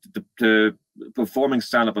the performing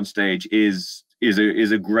stand-up on stage is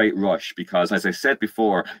a great rush because, as I said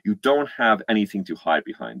before, you don't have anything to hide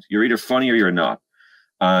behind. You're either funny or you're not,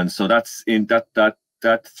 and so that's in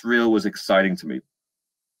that thrill was exciting to me.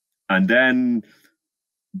 And then,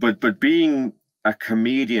 but being a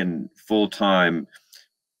comedian full time,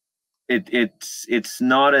 it's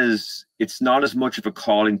not as much of a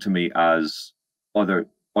calling to me as other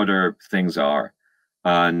things are.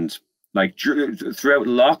 And like throughout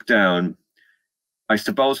lockdown, I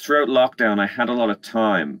suppose throughout lockdown I had a lot of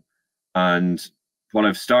time, and what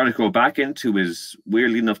I've started to go back into is,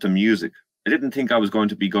 weirdly enough, the music. I didn't think I was going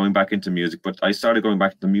to be going back into music, but I started going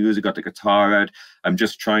back to the music, got the guitar out. I'm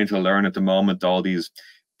just trying to learn at the moment all these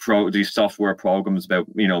software programs about,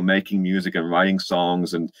 you know, making music and writing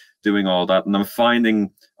songs and doing all that. And I'm finding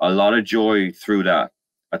a lot of joy through that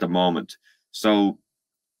at the moment. So,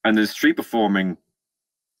 and the street performing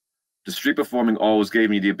always gave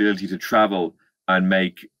me the ability to travel and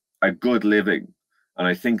make a good living. And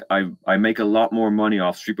I think I make a lot more money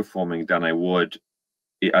off street performing than I would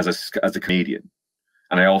as a comedian.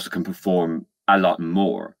 And I also can perform a lot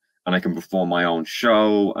more. And I can perform my own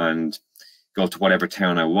show and go to whatever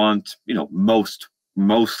town I want, you know,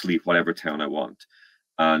 mostly whatever town I want.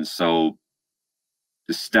 And so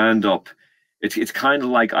the stand-up, it's kind of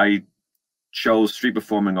like I chose street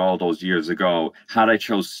performing all those years ago. Had I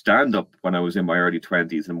chose stand-up when I was in my early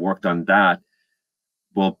 20s and worked on that,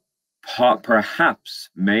 well, perhaps,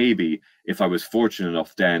 maybe, if I was fortunate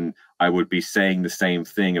enough, then I would be saying the same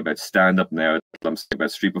thing about stand-up now that I'm saying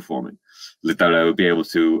about street performing, that I would be able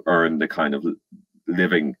to earn the kind of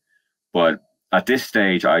living. But at this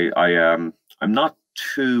stage, I'm not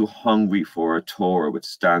too hungry for a tour with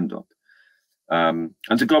stand-up. And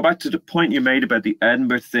to go back to the point you made about the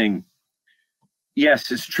Edinburgh thing,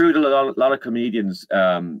 yes, it's true that a lot of comedians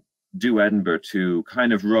do Edinburgh to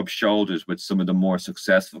kind of rub shoulders with some of the more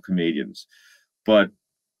successful comedians. But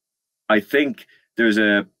I think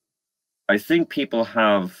some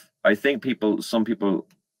people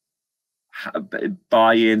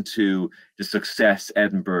buy into the success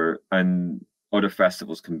Edinburgh and other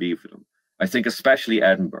festivals can be for them. I think especially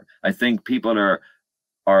Edinburgh. I think people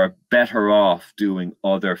are better off doing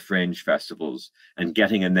other fringe festivals and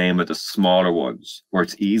getting a name at the smaller ones where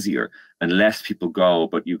it's easier and less people go,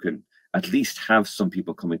 but you can at least have some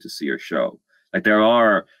people coming to see your show. Like there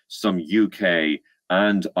are some UK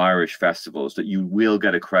and Irish festivals that you will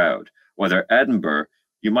get a crowd. Whether Edinburgh,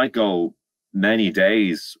 you might go many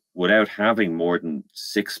days without having more than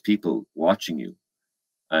 6 people watching you.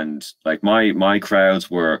 And like my crowds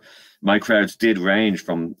did range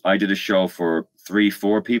from, I did a show for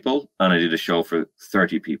 3-4 people and I did a show for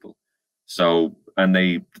 30 people. So, and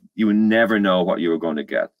you would never know what you were going to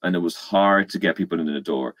get. And it was hard to get people in the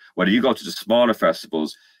door. Whether you go to the smaller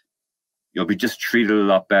festivals, you'll be just treated a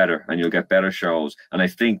lot better and you'll get better shows. And I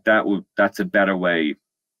think that's a better way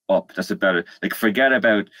up. That's a better, like, forget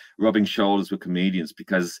about rubbing shoulders with comedians,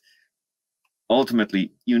 because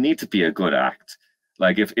ultimately you need to be a good act.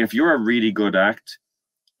 Like if you're a really good act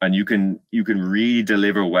and you can really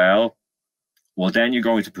deliver well, then you're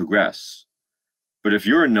going to progress. But if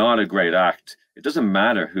you're not a great act, it doesn't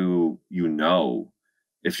matter who you know.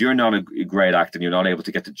 If you're not a great act and you're not able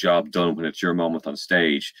to get the job done when it's your moment on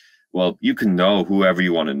stage, well, you can know whoever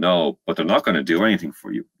you want to know, but they're not going to do anything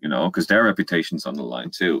for you, you know, because their reputation's on the line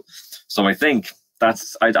too. So I think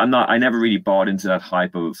I never really bought into that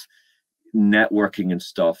hype of networking and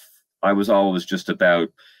stuff. I was always just about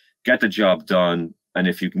get the job done. And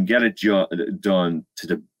if you can get it done to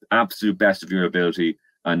the absolute best of your ability,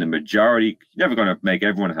 and the majority, you're never going to make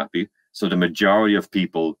everyone happy. So the majority of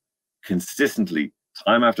people consistently,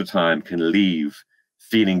 time after time, can leave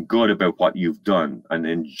feeling good about what you've done, and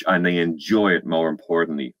they enjoy it, more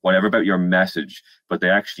importantly, whatever about your message, but they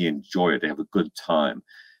actually enjoy it. They have a good time.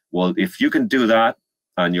 Well, if you can do that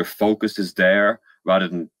and your focus is there, rather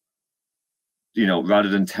than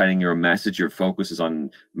telling your message, your focus is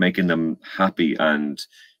on making them happy and,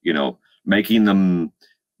 you know, making them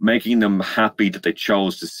happy that they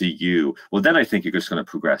chose to see you, well, then I think you're just going to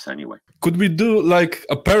progress anyway. Could we do like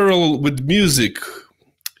a parallel with music?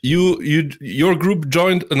 Your group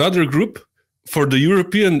joined another group for the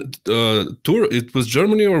European tour, it was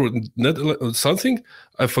Germany or something.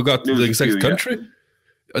 I forgot the exact country.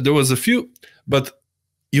 Yeah. There was a few, but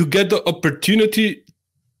you get the opportunity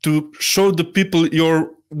to show the people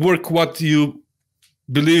your work, what you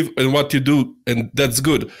believe and what you do, and that's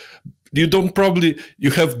good. You don't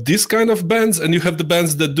you have this kind of bands, and you have the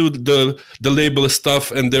bands that do the label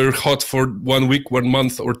stuff, and they're hot for 1 week, 1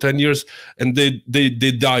 month, or 10 years, and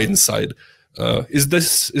they die inside. Is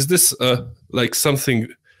this like something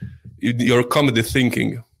in your comedy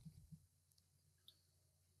thinking?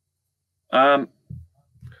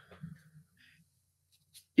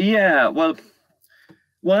 Yeah, well,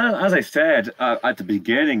 as I said at the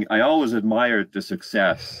beginning, I always admired the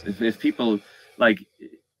success. If people like.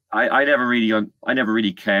 I never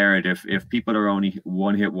really cared if people are only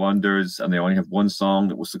one-hit wonders and they only have one song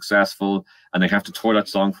that was successful and they have to tour that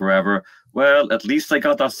song forever. Well, at least I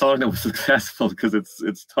got that song that was successful, because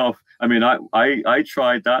it's tough. I mean, I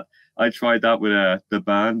tried that. I tried that with the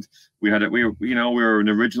band. We were an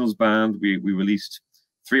originals band. We released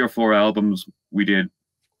 3 or 4 albums. We did.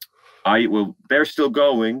 They're still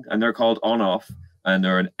going, and they're called On Off, and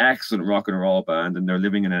they're an excellent rock and roll band, and they're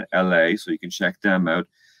living in LA, so you can check them out.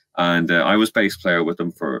 And I was bass player with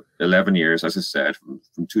them for 11 years, as I said, from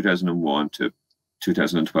 2001 to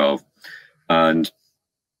 2012. And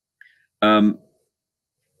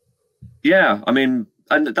yeah, I mean,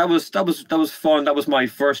 and that was fun. That was my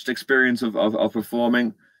first experience of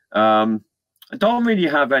performing. I don't really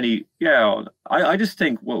have any. Yeah, I just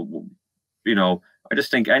think, well, I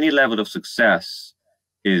just think any level of success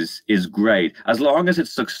is great, as long as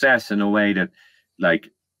it's success in a way that,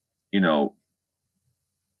 like,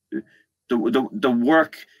 the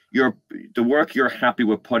work you're happy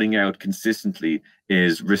with putting out consistently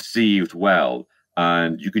is received well,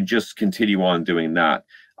 and you can just continue on doing that.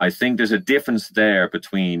 I think there's a difference there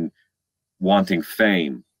between wanting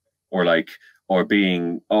fame or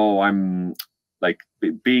being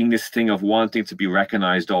being this thing of wanting to be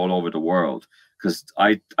recognized all over the world, because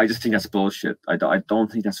I just think that's bullshit. I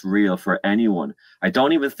don't think that's real for anyone. I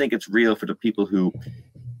don't even think it's real for the people who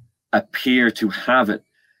appear to have it.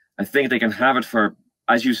 I think they can have it for,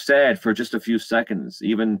 as you said, for just a few seconds.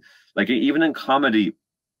 Even in comedy,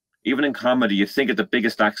 you think of the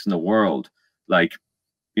biggest acts in the world, like,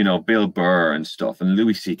 Bill Burr and stuff, and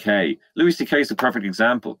Louis C.K. Louis C.K. is the perfect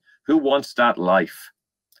example. Who wants that life?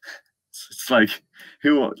 It's like,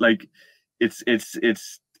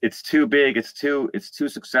 it's too big. It's too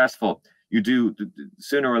successful. You do,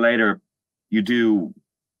 sooner or later, you do.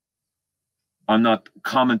 I'm not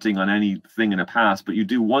commenting on anything in the past, but you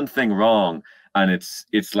do one thing wrong, and it's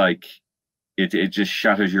like it just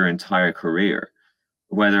shatters your entire career.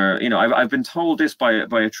 Whether, I've been told this by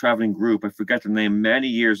a traveling group. I forget the name. Many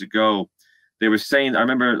years ago, they were saying, I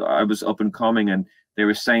remember I was up and coming, and they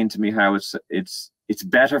were saying to me how it's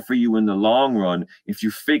better for you in the long run if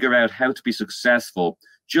you figure out how to be successful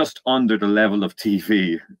just under the level of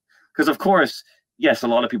TV. Because of course, yes, a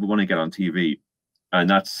lot of people want to get on TV, and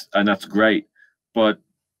that's great. But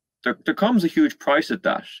there comes a huge price at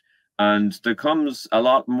that, and there comes a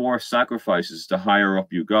lot more sacrifices the higher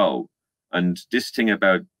up you go. And this thing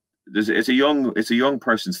about it's a young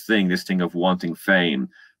person's thing, this thing of wanting fame.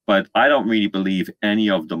 But I don't really believe any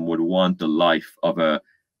of them would want the life of a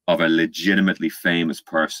legitimately famous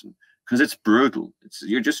person, because it's brutal.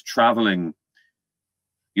 You're just traveling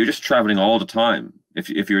all the time.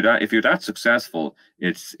 If you're that successful,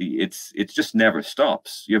 it's just never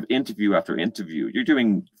stops. You have interview after interview. You're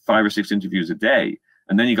doing 5 or 6 interviews a day,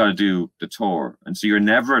 and then you got to do the tour. And so you're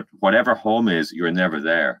never, whatever home is, you're never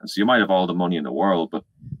there. And so you might have all the money in the world, but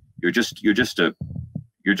you're just a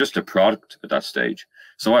product at that stage.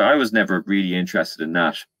 So I was never really interested in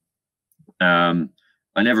that. I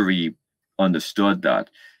never really understood that.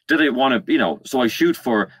 Did I want to, so I shoot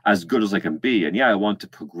for as good as I can be. And yeah, I want to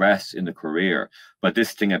progress in the career. But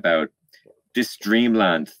this thing about this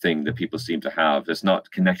dreamland thing that people seem to have that's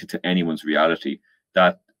not connected to anyone's reality,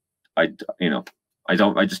 that I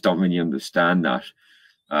just don't really understand that.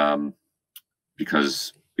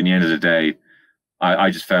 Because in the end of the day,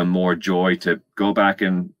 I just found more joy to go back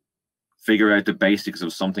and figure out the basics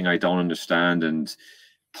of something I don't understand and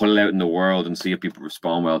put it out in the world and see if people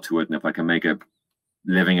respond well to it. And if I can make a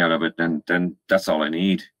living out of it, then that's all I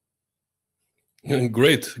need.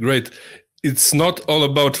 Great. It's not all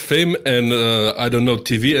about fame and I don't know,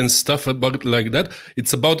 TV and stuff about like that.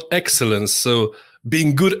 It's about excellence. So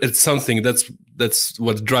being good at something, that's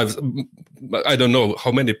what drives, I don't know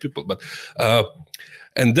how many people, but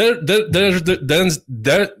and then there's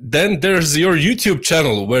your YouTube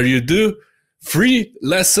channel where you do free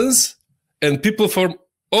lessons, and people from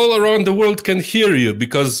all around the world can hear you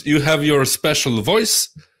because you have your special voice.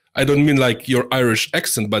 I don't mean like your Irish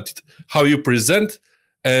accent, but how you present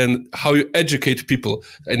and how you educate people,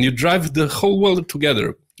 and you drive the whole world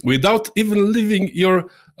together without even leaving your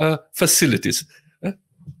facilities.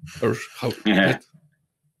 Or how? Yeah,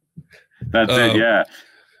 that's it. Yeah.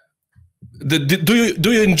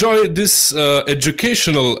 Do you enjoy this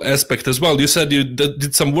educational aspect as well? You said you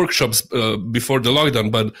did some workshops before the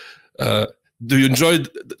lockdown, but do you enjoy?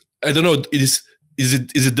 I don't know. Is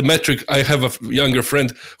it the metric? I have a younger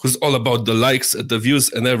friend who's all about the likes, the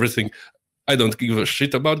views, and everything. I don't give a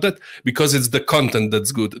shit about that because it's the content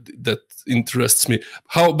that's good, that interests me.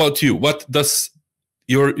 How about you? What does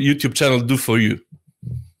your YouTube channel do for you?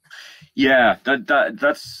 Yeah,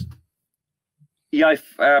 that's. Yeah,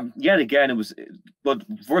 yet again, it was. But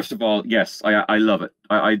first of all, yes, I love it.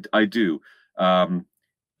 I do.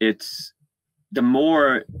 It's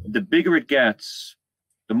the bigger it gets,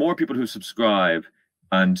 the more people who subscribe,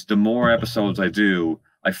 and the more episodes I do,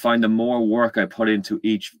 I find the more work I put into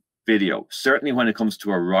each video. Certainly when it comes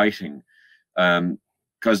to a writing,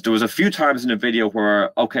 because there was a few times in a video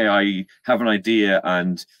where, okay, I have an idea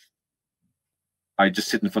and I just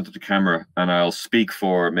sit in front of the camera and I'll speak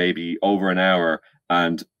for maybe over an hour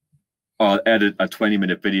and I'll edit a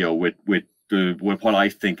 20-minute video with what I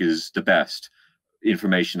think is the best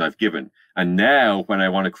information I've given. And now when I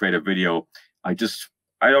want to create a video, I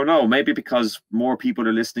don't know, maybe because more people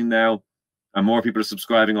are listening now and more people are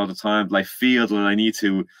subscribing all the time, I feel that I need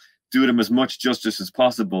to do them as much justice as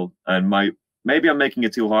possible. And maybe I'm making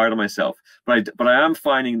it too hard on myself, but I am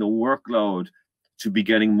finding the workload to be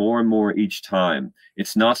getting more and more each time.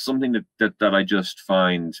 It's not something that I just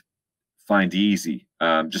find easy,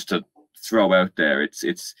 just to throw out there.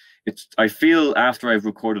 It's I feel after I've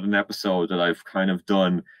recorded an episode that I've kind of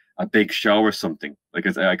done a big show or something. Like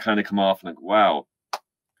I kind of come off and like, wow.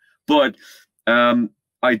 But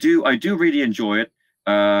I do really enjoy it.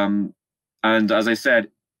 And as I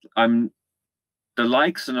said, the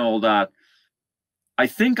likes and all that, I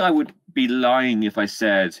think I would be lying if I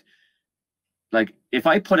said, like, if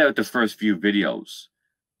I put out the first few videos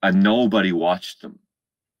and nobody watched them,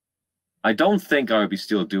 I don't think I would be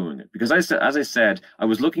still doing it, because as I said, I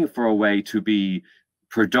was looking for a way to be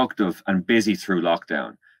productive and busy through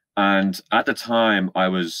lockdown. And at the time I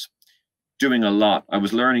was doing a lot. I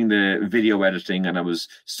was learning the video editing and I was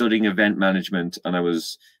studying event management, and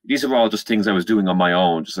these are all just things I was doing on my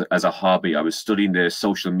own, just as a hobby. I was studying the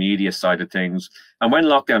social media side of things. And when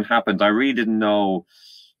lockdown happened, I really didn't know,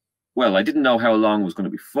 well, I didn't know how long it was going to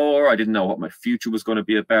be for. I didn't know what my future was going to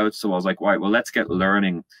be about. So I was like, right, well, let's get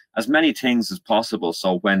learning as many things as possible,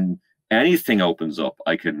 so when anything opens up,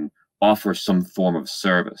 I can offer some form of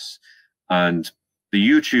service. And the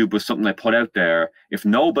YouTube was something I put out there. If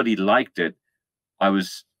nobody liked it, it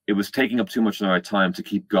was taking up too much of my time to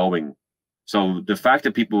keep going. So the fact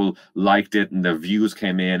that people liked it and their views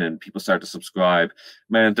came in and people started to subscribe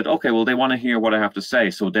meant that, okay, well, they want to hear what I have to say,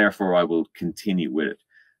 so therefore I will continue with it.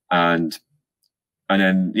 And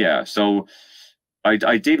then, yeah, so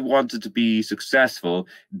I did want it to be successful.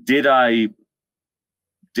 Did I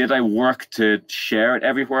work to share it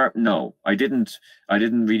everywhere? No, I didn't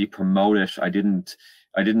really promote it. I didn't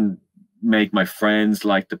make my friends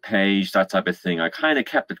like the page, that type of thing. I kind of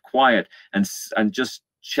kept it quiet and just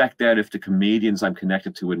checked out if the comedians I'm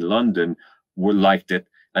connected to in London liked it,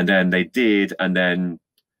 and then they did. And then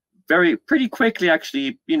pretty quickly,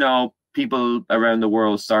 actually, you know, people around the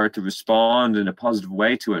world started to respond in a positive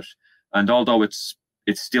way to it. And although it's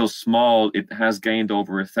still small, it has gained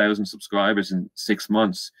over 1,000 subscribers in 6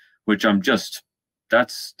 months, which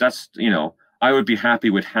that's, you know, I would be happy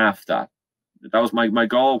with half that. That was my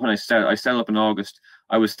goal when I set up in August.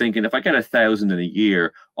 I was thinking, if I get 1,000 in a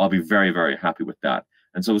year, I'll be very, very happy with that.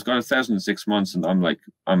 And so it's got 1,000 in 6 months, and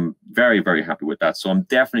I'm very, very happy with that. So I'm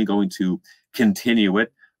definitely going to continue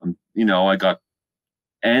it. You know, I got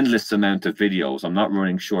endless amount of videos. I'm not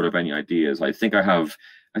running short of any ideas. I think I've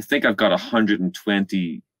got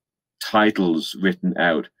 120 titles written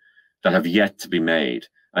out that have yet to be made.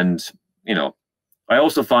 And, you know, I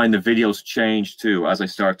also find the videos change too as I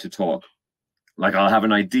start to talk. Like, I'll have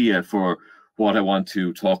an idea for what I want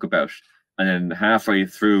to talk about, and then halfway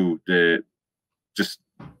through just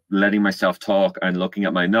letting myself talk and looking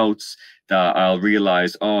at my notes, that I'll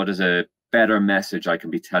realize, oh, there's a better message I can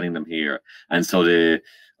be telling them here. And so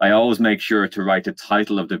I always make sure to write the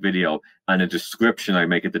title of the video and a description I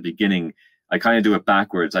make at the beginning. I kind of do it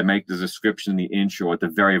backwards. I make the description, the intro at the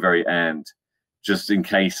very, very end, just in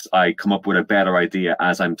case I come up with a better idea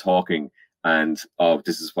as I'm talking. And, oh,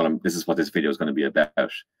 this is what this video is going to be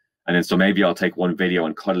about. And then so maybe I'll take one video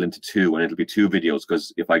and cut it into two, and it'll be two videos,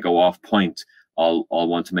 because if I go off point, I'll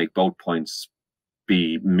want to make both points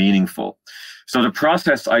be meaningful. So the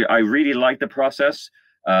process, I really like the process.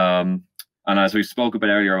 And as we spoke about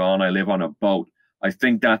earlier on, I live on a boat. I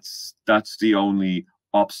think that's the only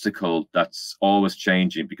obstacle that's always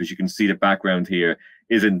changing, because you can see the background here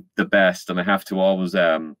isn't the best, and I have to always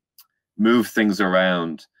move things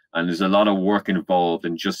around, and there's a lot of work involved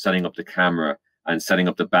in just setting up the camera and setting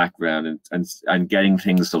up the background and getting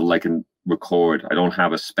things so that I can record. I don't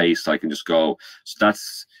have a space so I can just go. So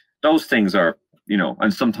those things are, you know,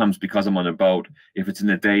 and sometimes because I'm on a boat, if it's in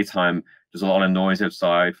the daytime, there's a lot of noise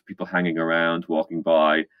outside, people hanging around, walking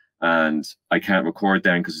by, and I can't record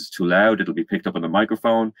then because it's too loud. It'll be picked up on the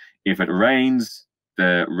microphone. If it rains,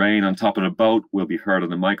 the rain on top of the boat will be heard on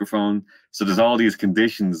the microphone. So there's all these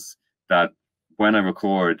conditions that when I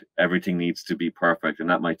record, everything needs to be perfect, and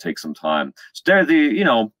that might take some time. So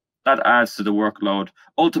that adds to the workload.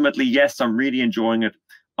 Ultimately, yes, I'm really enjoying it.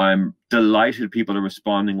 I'm delighted people are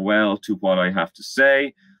responding well to what I have to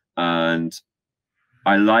say. And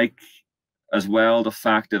I like as well the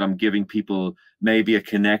fact that I'm giving people maybe a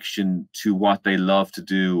connection to what they love to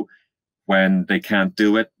do when they can't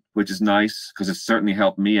do it, which is nice, because it's certainly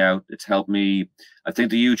helped me out. It's helped me. I think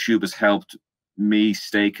the YouTube has helped me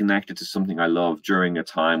stay connected to something I love during a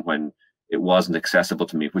time when it wasn't accessible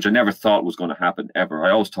to me, which I never thought was going to happen ever.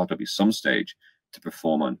 I always thought there'd be some stage to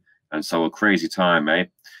perform on. And so a crazy time, eh?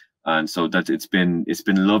 And so that it's been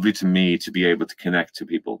lovely to me to be able to connect to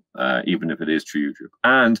people, even if it is through YouTube.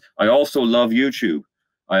 And I also love YouTube.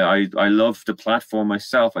 I love the platform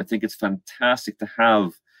myself. I think it's fantastic to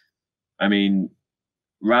have, I mean,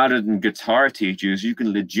 rather than guitar teachers, you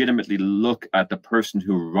can legitimately look at the person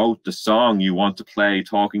who wrote the song you want to play,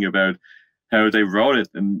 talking about how they wrote it,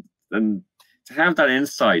 and to have that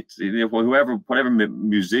insight, you know, whatever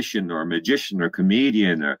musician or magician or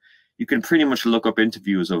comedian, or you can pretty much look up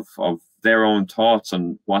interviews of their own thoughts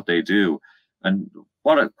on what they do, and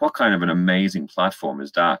what kind of an amazing platform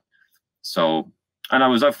is that? So, and I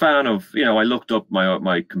was a fan of, you know, I looked up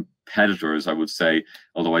my competitors, I would say,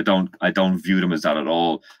 although I don't view them as that at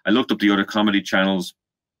all. I looked up the other comedy channels,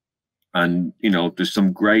 and you know, there's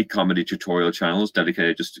some great comedy tutorial channels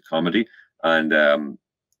dedicated just to comedy, and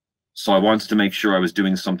so I wanted to make sure I was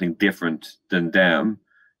doing something different than them.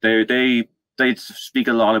 They speak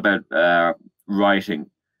a lot about writing,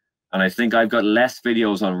 and I think I've got less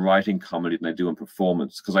videos on writing comedy than I do on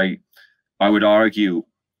performance, because I would argue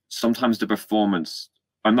sometimes the performance,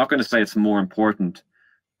 I'm not going to say it's more important,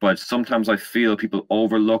 but sometimes I feel people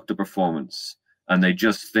overlook the performance, and they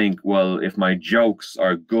just think, well, if my jokes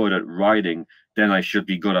are good at writing, then I should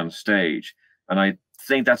be good on stage. And I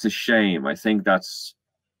think that's a shame. I think that's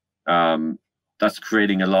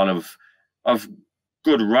creating a lot of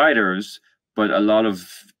good writers, but a lot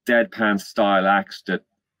of deadpan style acts that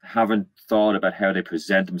haven't thought about how they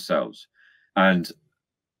present themselves. And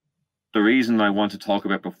the reason I want to talk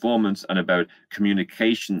about performance and about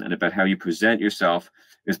communication and about how you present yourself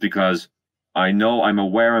is because I'm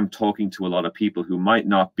aware I'm talking to a lot of people who might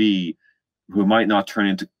not turn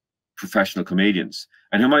into professional comedians,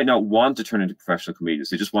 and who might not want to turn into professional comedians.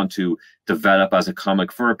 They just want to develop as a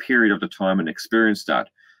comic for a period of the time and experience that.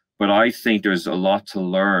 But I think there's a lot to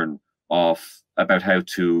learn about how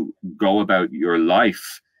to go about your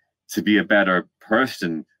life to be a better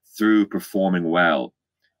person through performing well,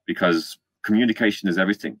 because communication is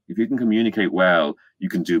everything. If you can communicate well, you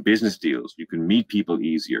can do business deals, you can meet people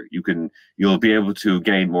easier, you'll be able to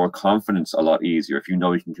gain more confidence a lot easier if you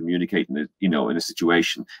know you can communicate in a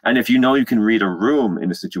situation. And if you know you can read a room in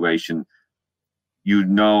a situation, you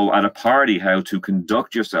know at a party how to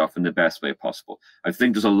conduct yourself in the best way possible. I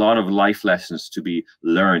think there's a lot of life lessons to be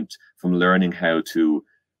learned from learning how to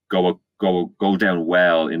go down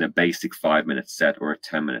well in a basic 5-minute set or a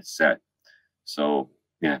 10-minute set. So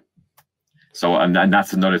yeah. So and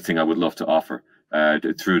that's another thing I would love to offer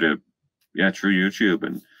through YouTube,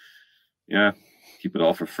 and yeah, keep it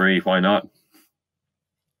all for free. Why not?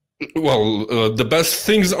 Well, the best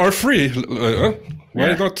things are free.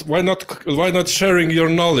 Why not sharing your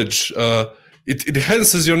knowledge? It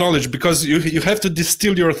enhances your knowledge, because you have to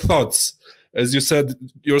distill your thoughts, as you said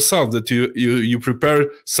yourself, that you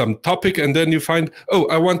prepare some topic, and then you find, oh,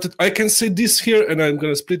 I can say this here, and I'm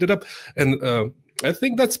going to split it up, and I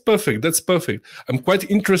think that's perfect. That's perfect. I'm quite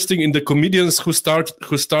interested in the comedians who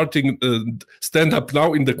starting stand-up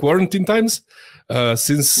now in the quarantine times.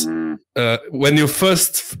 Since when you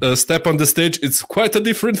first step on the stage, it's quite a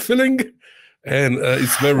different feeling, and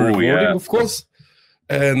it's very rewarding, of course.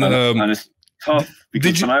 And it's tough,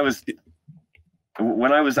 because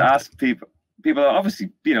when I was asked people, people are obviously,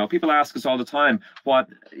 people ask us all the time, what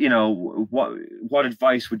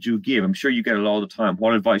advice would you give? I'm sure you get it all the time.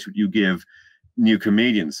 What advice would you give new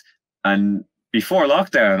comedians? And before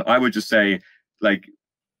lockdown, I would just say, like,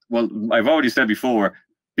 well, I've already said before,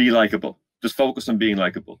 be likable. Just focus on being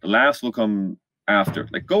likable. The laughs will come after.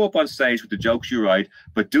 Like, go up on stage with the jokes you write,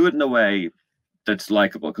 but do it in a way that's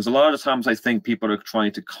likable. Because a lot of the times I think people are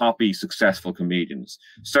trying to copy successful comedians.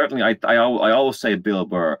 Certainly, I always say Bill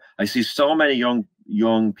Burr. I see so many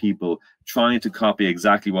young people trying to copy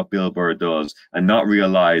exactly what Bill Burr does and not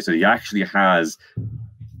realize that he actually has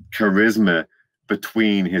charisma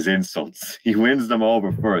between his insults. He wins them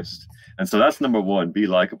over first. And so that's number one, be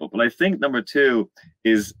likable. But I think number two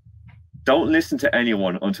is don't listen to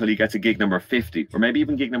anyone until you get to gig number 50 or maybe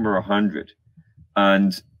even gig number 100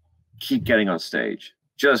 and keep getting on stage.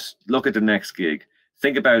 Just look at the next gig.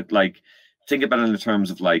 Think about it in the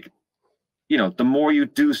terms of, like, the more you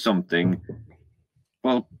do something,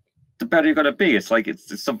 well, the better you're going to be. It's like,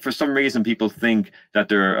 for some reason people think that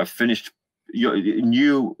they're a finished,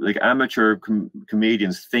 like amateur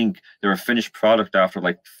comedians think they're a finished product after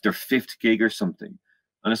like their 5th gig or something.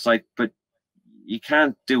 And it's like, but you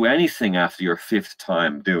can't do anything after your 5th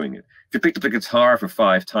time doing it. If you picked up a guitar for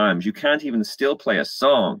 5 times, you can't even still play a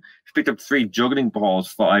song. If you picked up 3 juggling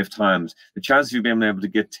balls 5 times, the chances of you being able to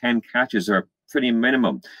get 10 catches are pretty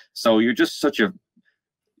minimum. So you're just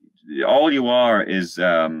all you are is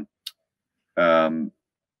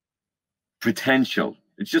potential.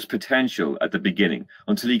 It's just potential at the beginning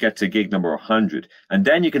until you get to gig number 100. And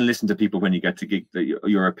then you can listen to people when you get to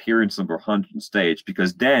your appearance number 100 on stage,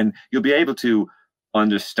 because then you'll be able to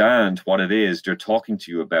understand what it is they're talking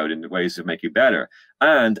to you about in the ways that make you better.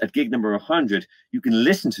 And at gig number 100, you can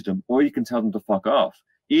listen to them or you can tell them to fuck off.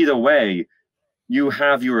 Either way, you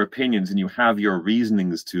have your opinions and you have your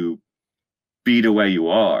reasonings to be the way you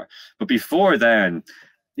are. But before then,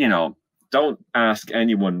 don't ask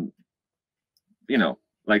anyone,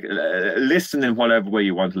 listen in whatever way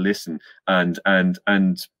you want to listen, and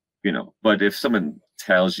but if someone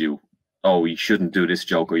tells you, oh, you shouldn't do this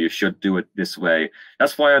joke or you should do it this way,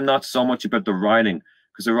 that's why I'm not so much about the writing,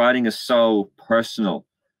 because the writing is so personal.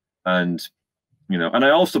 And and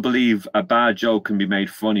I also believe a bad joke can be made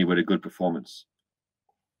funny with a good performance.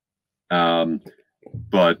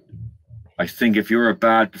 But I think if you're a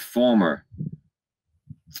bad performer,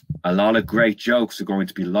 a lot of great jokes are going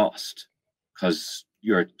to be lost because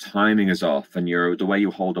your timing is off, and the way you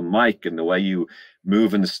hold a mic and the way you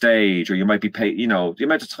move on the stage, or you might be paid. The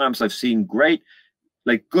amount of times I've seen great,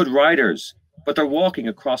 like good writers, but they're walking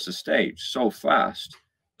across the stage so fast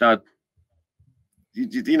that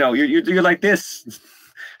you're like this,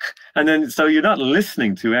 and then so you're not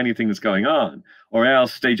listening to anything that's going on, or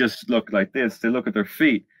else they just look like this. They look at their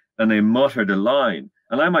feet and they mutter the line,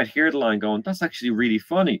 and I might hear the line going, "That's actually really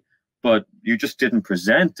funny." But you just didn't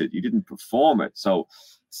present it. You didn't perform it. So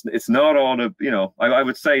it's not all I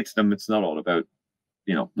would say to them, it's not all about,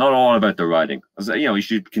 not all about the writing. You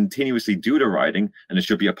should continuously do the writing and it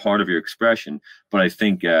should be a part of your expression. But I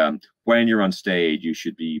think when you're on stage, you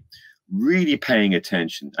should be really paying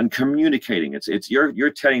attention and communicating. You're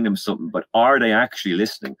telling them something, but are they actually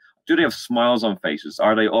listening? Do they have smiles on faces?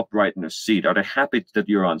 Are they upright in their seat? Are they happy that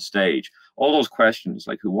you're on stage? All those questions,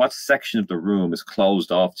 like what section of the room is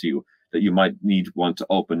closed off to you that you might want to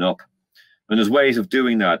open up. And there's ways of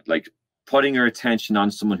doing that, like putting your attention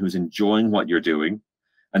on someone who's enjoying what you're doing,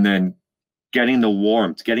 and then getting the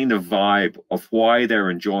warmth, getting the vibe of why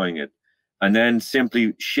they're enjoying it, and then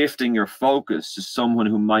simply shifting your focus to someone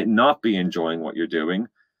who might not be enjoying what you're doing,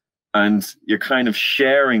 and you're kind of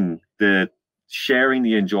sharing the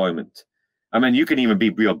enjoyment. I mean, you can even be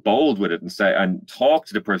real bold with it and talk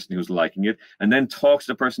to the person who's liking it, and then talk to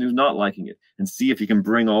the person who's not liking it, and see if you can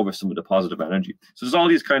bring over some of the positive energy. So there's all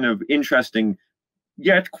these kind of interesting,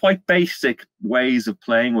 yet quite basic ways of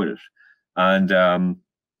playing with it. And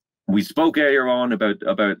we spoke earlier on about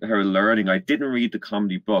her learning. I didn't read the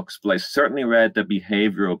comedy books, but I certainly read the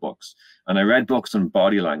behavioral books, and I read books on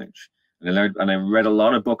body language, and I read a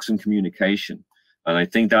lot of books on communication. And I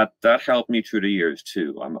think that helped me through the years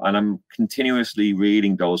too. I'm continuously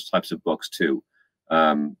reading those types of books too.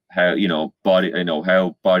 How how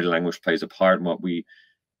body language plays a part in what we,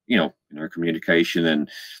 in our communication, and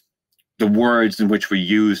the words in which we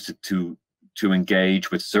use to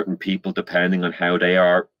engage with certain people depending on how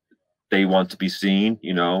they want to be seen.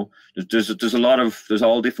 There's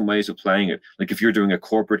all different ways of playing it. Like if you're doing a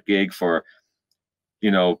corporate gig for,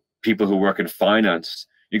 people who work in finance,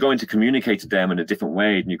 you're going to communicate to them in a different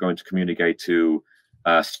way than you're going to communicate to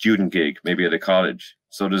a student gig, maybe at a college.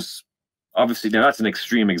 So there's obviously, now that's an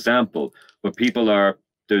extreme example, but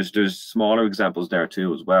there's smaller examples there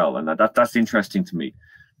too as well, and that's interesting to me.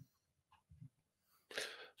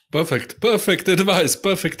 Perfect advice.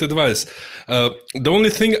 The only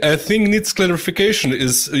thing I think needs clarification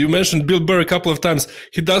is you mentioned Bill Burr a couple of times.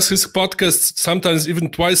 He does his podcasts sometimes even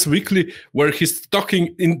twice weekly, where he's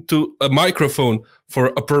talking into a microphone for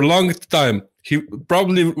a prolonged time.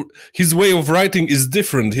 His way of writing is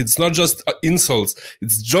different. It's not just insults.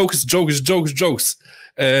 It's jokes.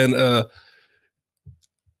 And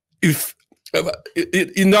if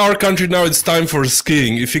in our country now, it's time for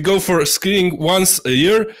skiing. If you go for skiing once a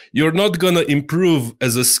year, you're not going to improve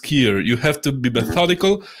as a skier. You have to be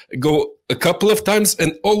methodical, go a couple of times,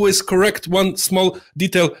 and always correct one small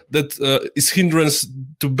detail that is hindrance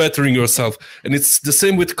to bettering yourself. And it's the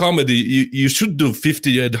same with comedy. You should do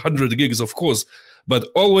 50 and 100 gigs, of course, but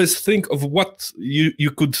always think of what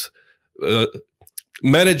you could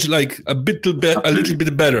manage like a little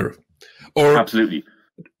bit better. Or absolutely.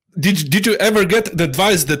 Did you ever get the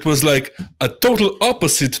advice that was like a total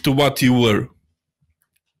opposite to what you were?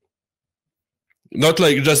 Not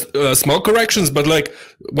like just small corrections, but like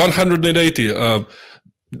 180.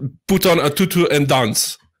 Put on a tutu and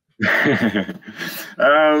dance.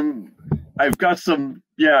 I've got some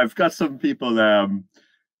people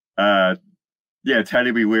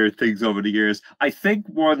telling me weird things over the years. I think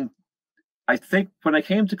when I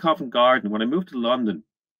came to Covent Garden, when I moved to London,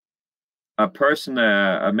 a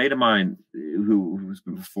mate of mine who's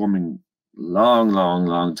been performing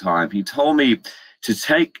long time, he told me to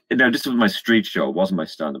take, now this was my street show, it wasn't my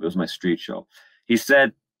stand-up, it was my street show. He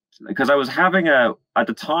said, because at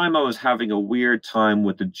the time I was having a weird time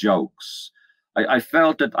with the jokes. I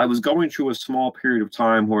felt that I was going through a small period of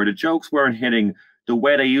time where the jokes weren't hitting the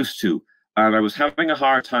way they used to, and I was having a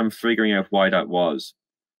hard time figuring out why that was.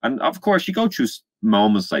 And of course, you go through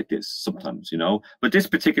moments like this sometimes, you know, but this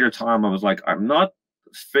particular time I was like, I'm not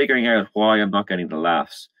figuring out why I'm not getting the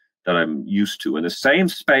laughs that I'm used to in the same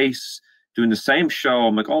space, doing the same show.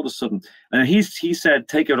 I'm like, all of a sudden, and he said,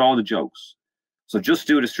 take out all the jokes. So just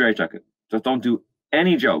do the straight jacket. Just don't do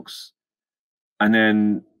any jokes. And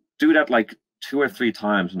then do that like 2 or 3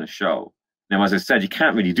 times in a show. Now, as I said, you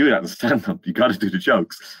can't really do that in stand-up. You got to do the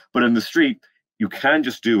jokes. But in the street, you can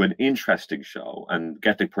just do an interesting show and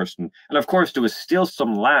get the person. And of course, there was still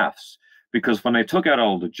some laughs, because when I took out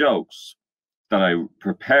all the jokes that I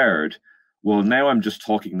prepared, well, now I'm just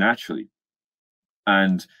talking naturally.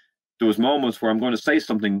 And there was moments where I'm going to say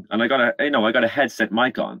something and I got a headset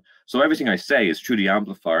mic on. So everything I say is through the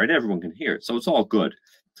amplifier and everyone can hear it. So it's all good.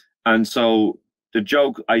 And so the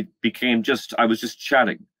joke, I was just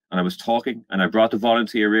chatting. And I was talking, and I brought the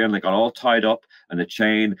volunteer in, and I got all tied up and the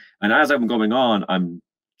chain. And as I'm going on, I'm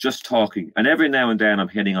just talking. And every now and then I'm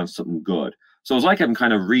hitting on something good. So it's like I'm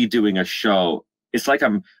kind of redoing a show. It's like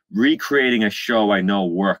I'm recreating a show I know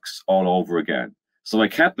works all over again. So I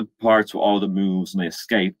kept the parts with all the moves and I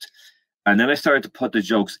escaped. And then I started to put the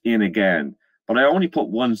jokes in again. But I only put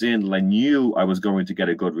ones in that I knew I was going to get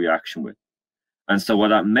a good reaction with. And so what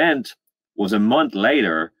that meant was a month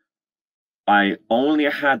later, I only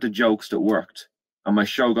had the jokes that worked, and my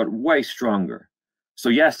show got way stronger. So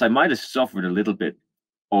yes, I might have suffered a little bit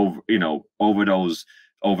over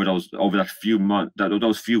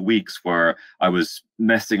those few weeks where I was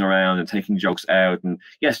messing around and taking jokes out. And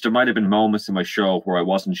yes, there might have been moments in my show where I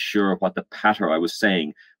wasn't sure what the patter I was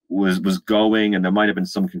saying was going, and there might have been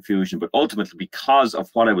some confusion. But ultimately, because of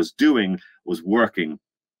what I was doing was working.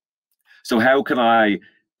 So how can I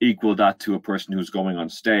equal that to a person who's going on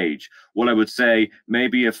stage? Well, I would say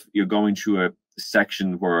maybe if you're going through a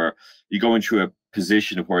section where you're going through a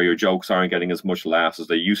position where your jokes aren't getting as much laughs as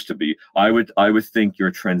they used to be, I would think your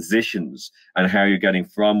transitions and how you're getting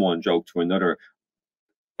from one joke to another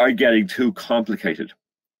are getting too complicated.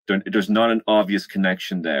 There's not an obvious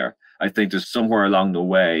connection there. I think there's somewhere along the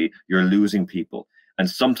way you're losing people. And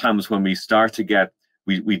sometimes when we start to get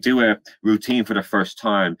we do a routine for the first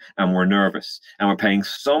time and we're nervous and we're paying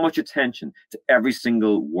so much attention to every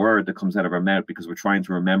single word that comes out of our mouth because we're trying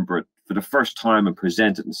to remember it for the first time and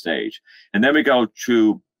present it on stage. And then we go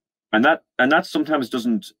through, and that sometimes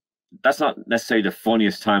that's not necessarily the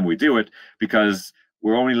funniest time we do it, because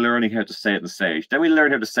we're only learning how to say it on stage. Then we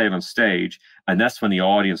learn how to say it on stage, and that's when the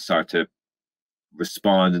audience start to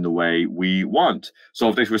respond in the way we want. So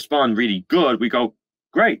if they respond really good, we go,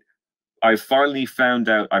 great. I finally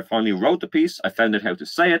wrote the piece, I found out how to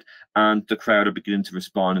say it, and the crowd are beginning to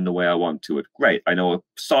respond in the way I want to it. Great, I know a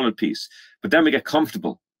solid piece. But then we get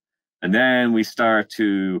comfortable, and then we start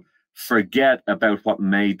to forget about what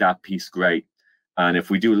made that piece great. And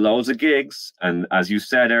if we do loads of gigs, and as you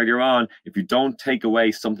said earlier on, if you don't take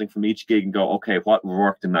away something from each gig and go, okay, what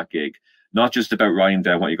worked in that gig? not just about writing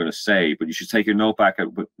down what you're going to say, but you should take your notepad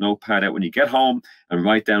out when you get home and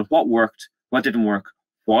write down what worked, what didn't work,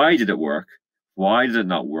 why did it work, why did it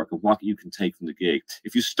not work, and what you can take from the gig.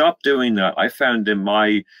 If you stop doing that, I found in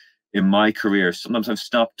my career, sometimes I've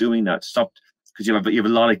stopped doing that, because you have a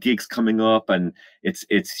lot of gigs coming up, and it's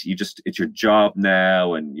your job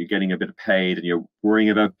now, and you're getting a bit of paid, and you're worrying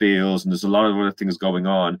about bills, and there's a lot of other things going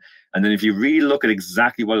on. And then if you really look at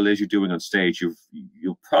exactly what it is you're doing on stage,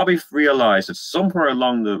 you'll probably realize that somewhere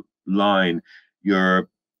along the line,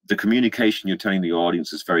 the communication you're telling the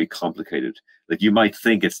audience is very complicated. Like, you might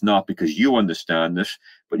think it's not because you understand it,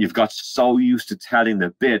 but you've got so used to telling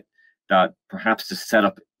the bit that perhaps the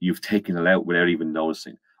setup, you've taken it out without even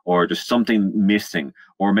noticing, or there's something missing,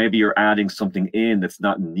 or maybe you're adding something in that's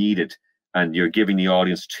not needed, and you're giving the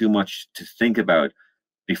audience too much to think about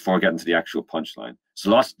before getting to the actual punchline. So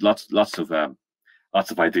lots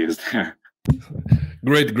of ideas there.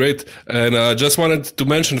 Great. And I just wanted to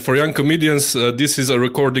mention, for young comedians, this is a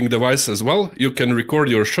recording device as well. You can record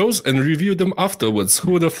your shows and review them afterwards.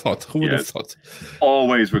 Who would have thought? Who would have thought?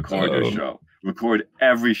 Always record your show. Record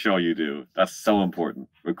every show you do. That's so important.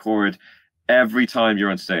 Record every time you're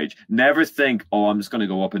on stage. Never think, oh, I'm just going to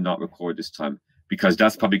go up and not record this time, because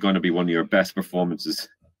that's probably going to be one of your best performances.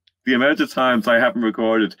 The amount of times I haven't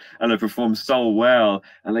recorded and I perform so well,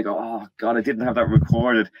 and I go, oh God, I didn't have that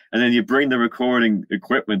recorded. And then you bring the recording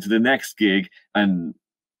equipment to the next gig and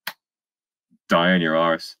die on your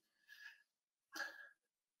arse.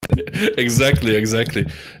 Exactly.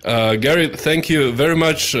 Gary, thank you very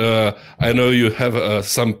much. I know you have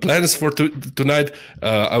some plans for tonight.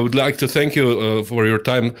 I would like to thank you for your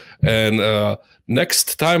time. And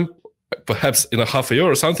next time, perhaps in a half a year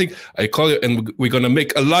or something, I call you and we're going to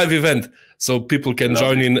make a live event so people can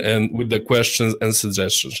join in and with the questions and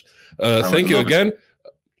suggestions. Thank you again.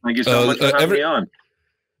 Thank you so much for having me on.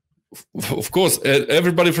 Of course,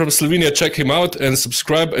 everybody from Slovenia, check him out and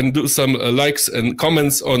subscribe and do some likes and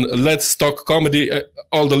comments on Let's Talk Comedy.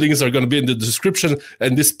 All the links are going to be in the description,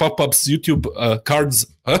 and this pop-ups YouTube cards.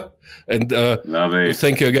 And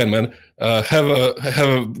thank you again, man. Have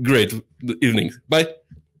a great evening. Bye.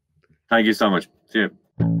 Thank you so much. See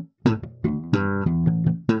you.